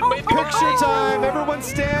 line up. Picture time. Everyone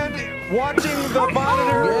stand, watching the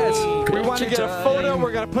monitor. Yes. We want to get a photo.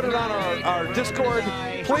 We're going to put it on our Discord.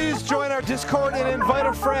 Please join our Discord and invite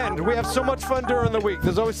a friend. We have so much fun during the week.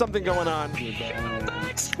 There's always something going on.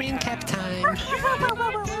 Screen cap time.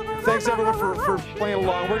 Thanks everyone for playing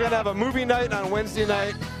along. We're going to have a movie night on Wednesday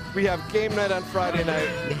night. We have game night on Friday night.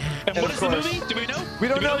 And what is the movie? Do we know? We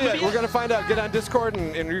don't know yet. We're going to find out. Get on Discord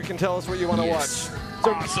and you can tell us what you want to watch. So,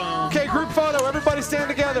 awesome. Okay, group photo. Everybody stand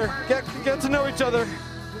together. Get to know each other.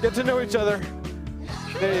 Get to know each other.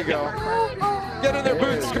 There you go. Get in there,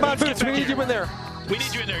 Boots. Come on, Boots. We need you in there. We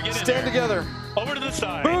need you in there. Get in there. Stand together. Over to the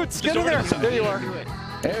side. Boots, get in there. There you are.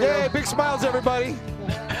 Yay, big smiles, everybody.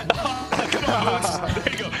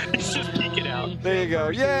 There you go. He's just peeking out. There you go.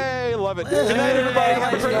 Yay, love it. Good night, everybody.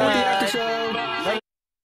 Have a great week.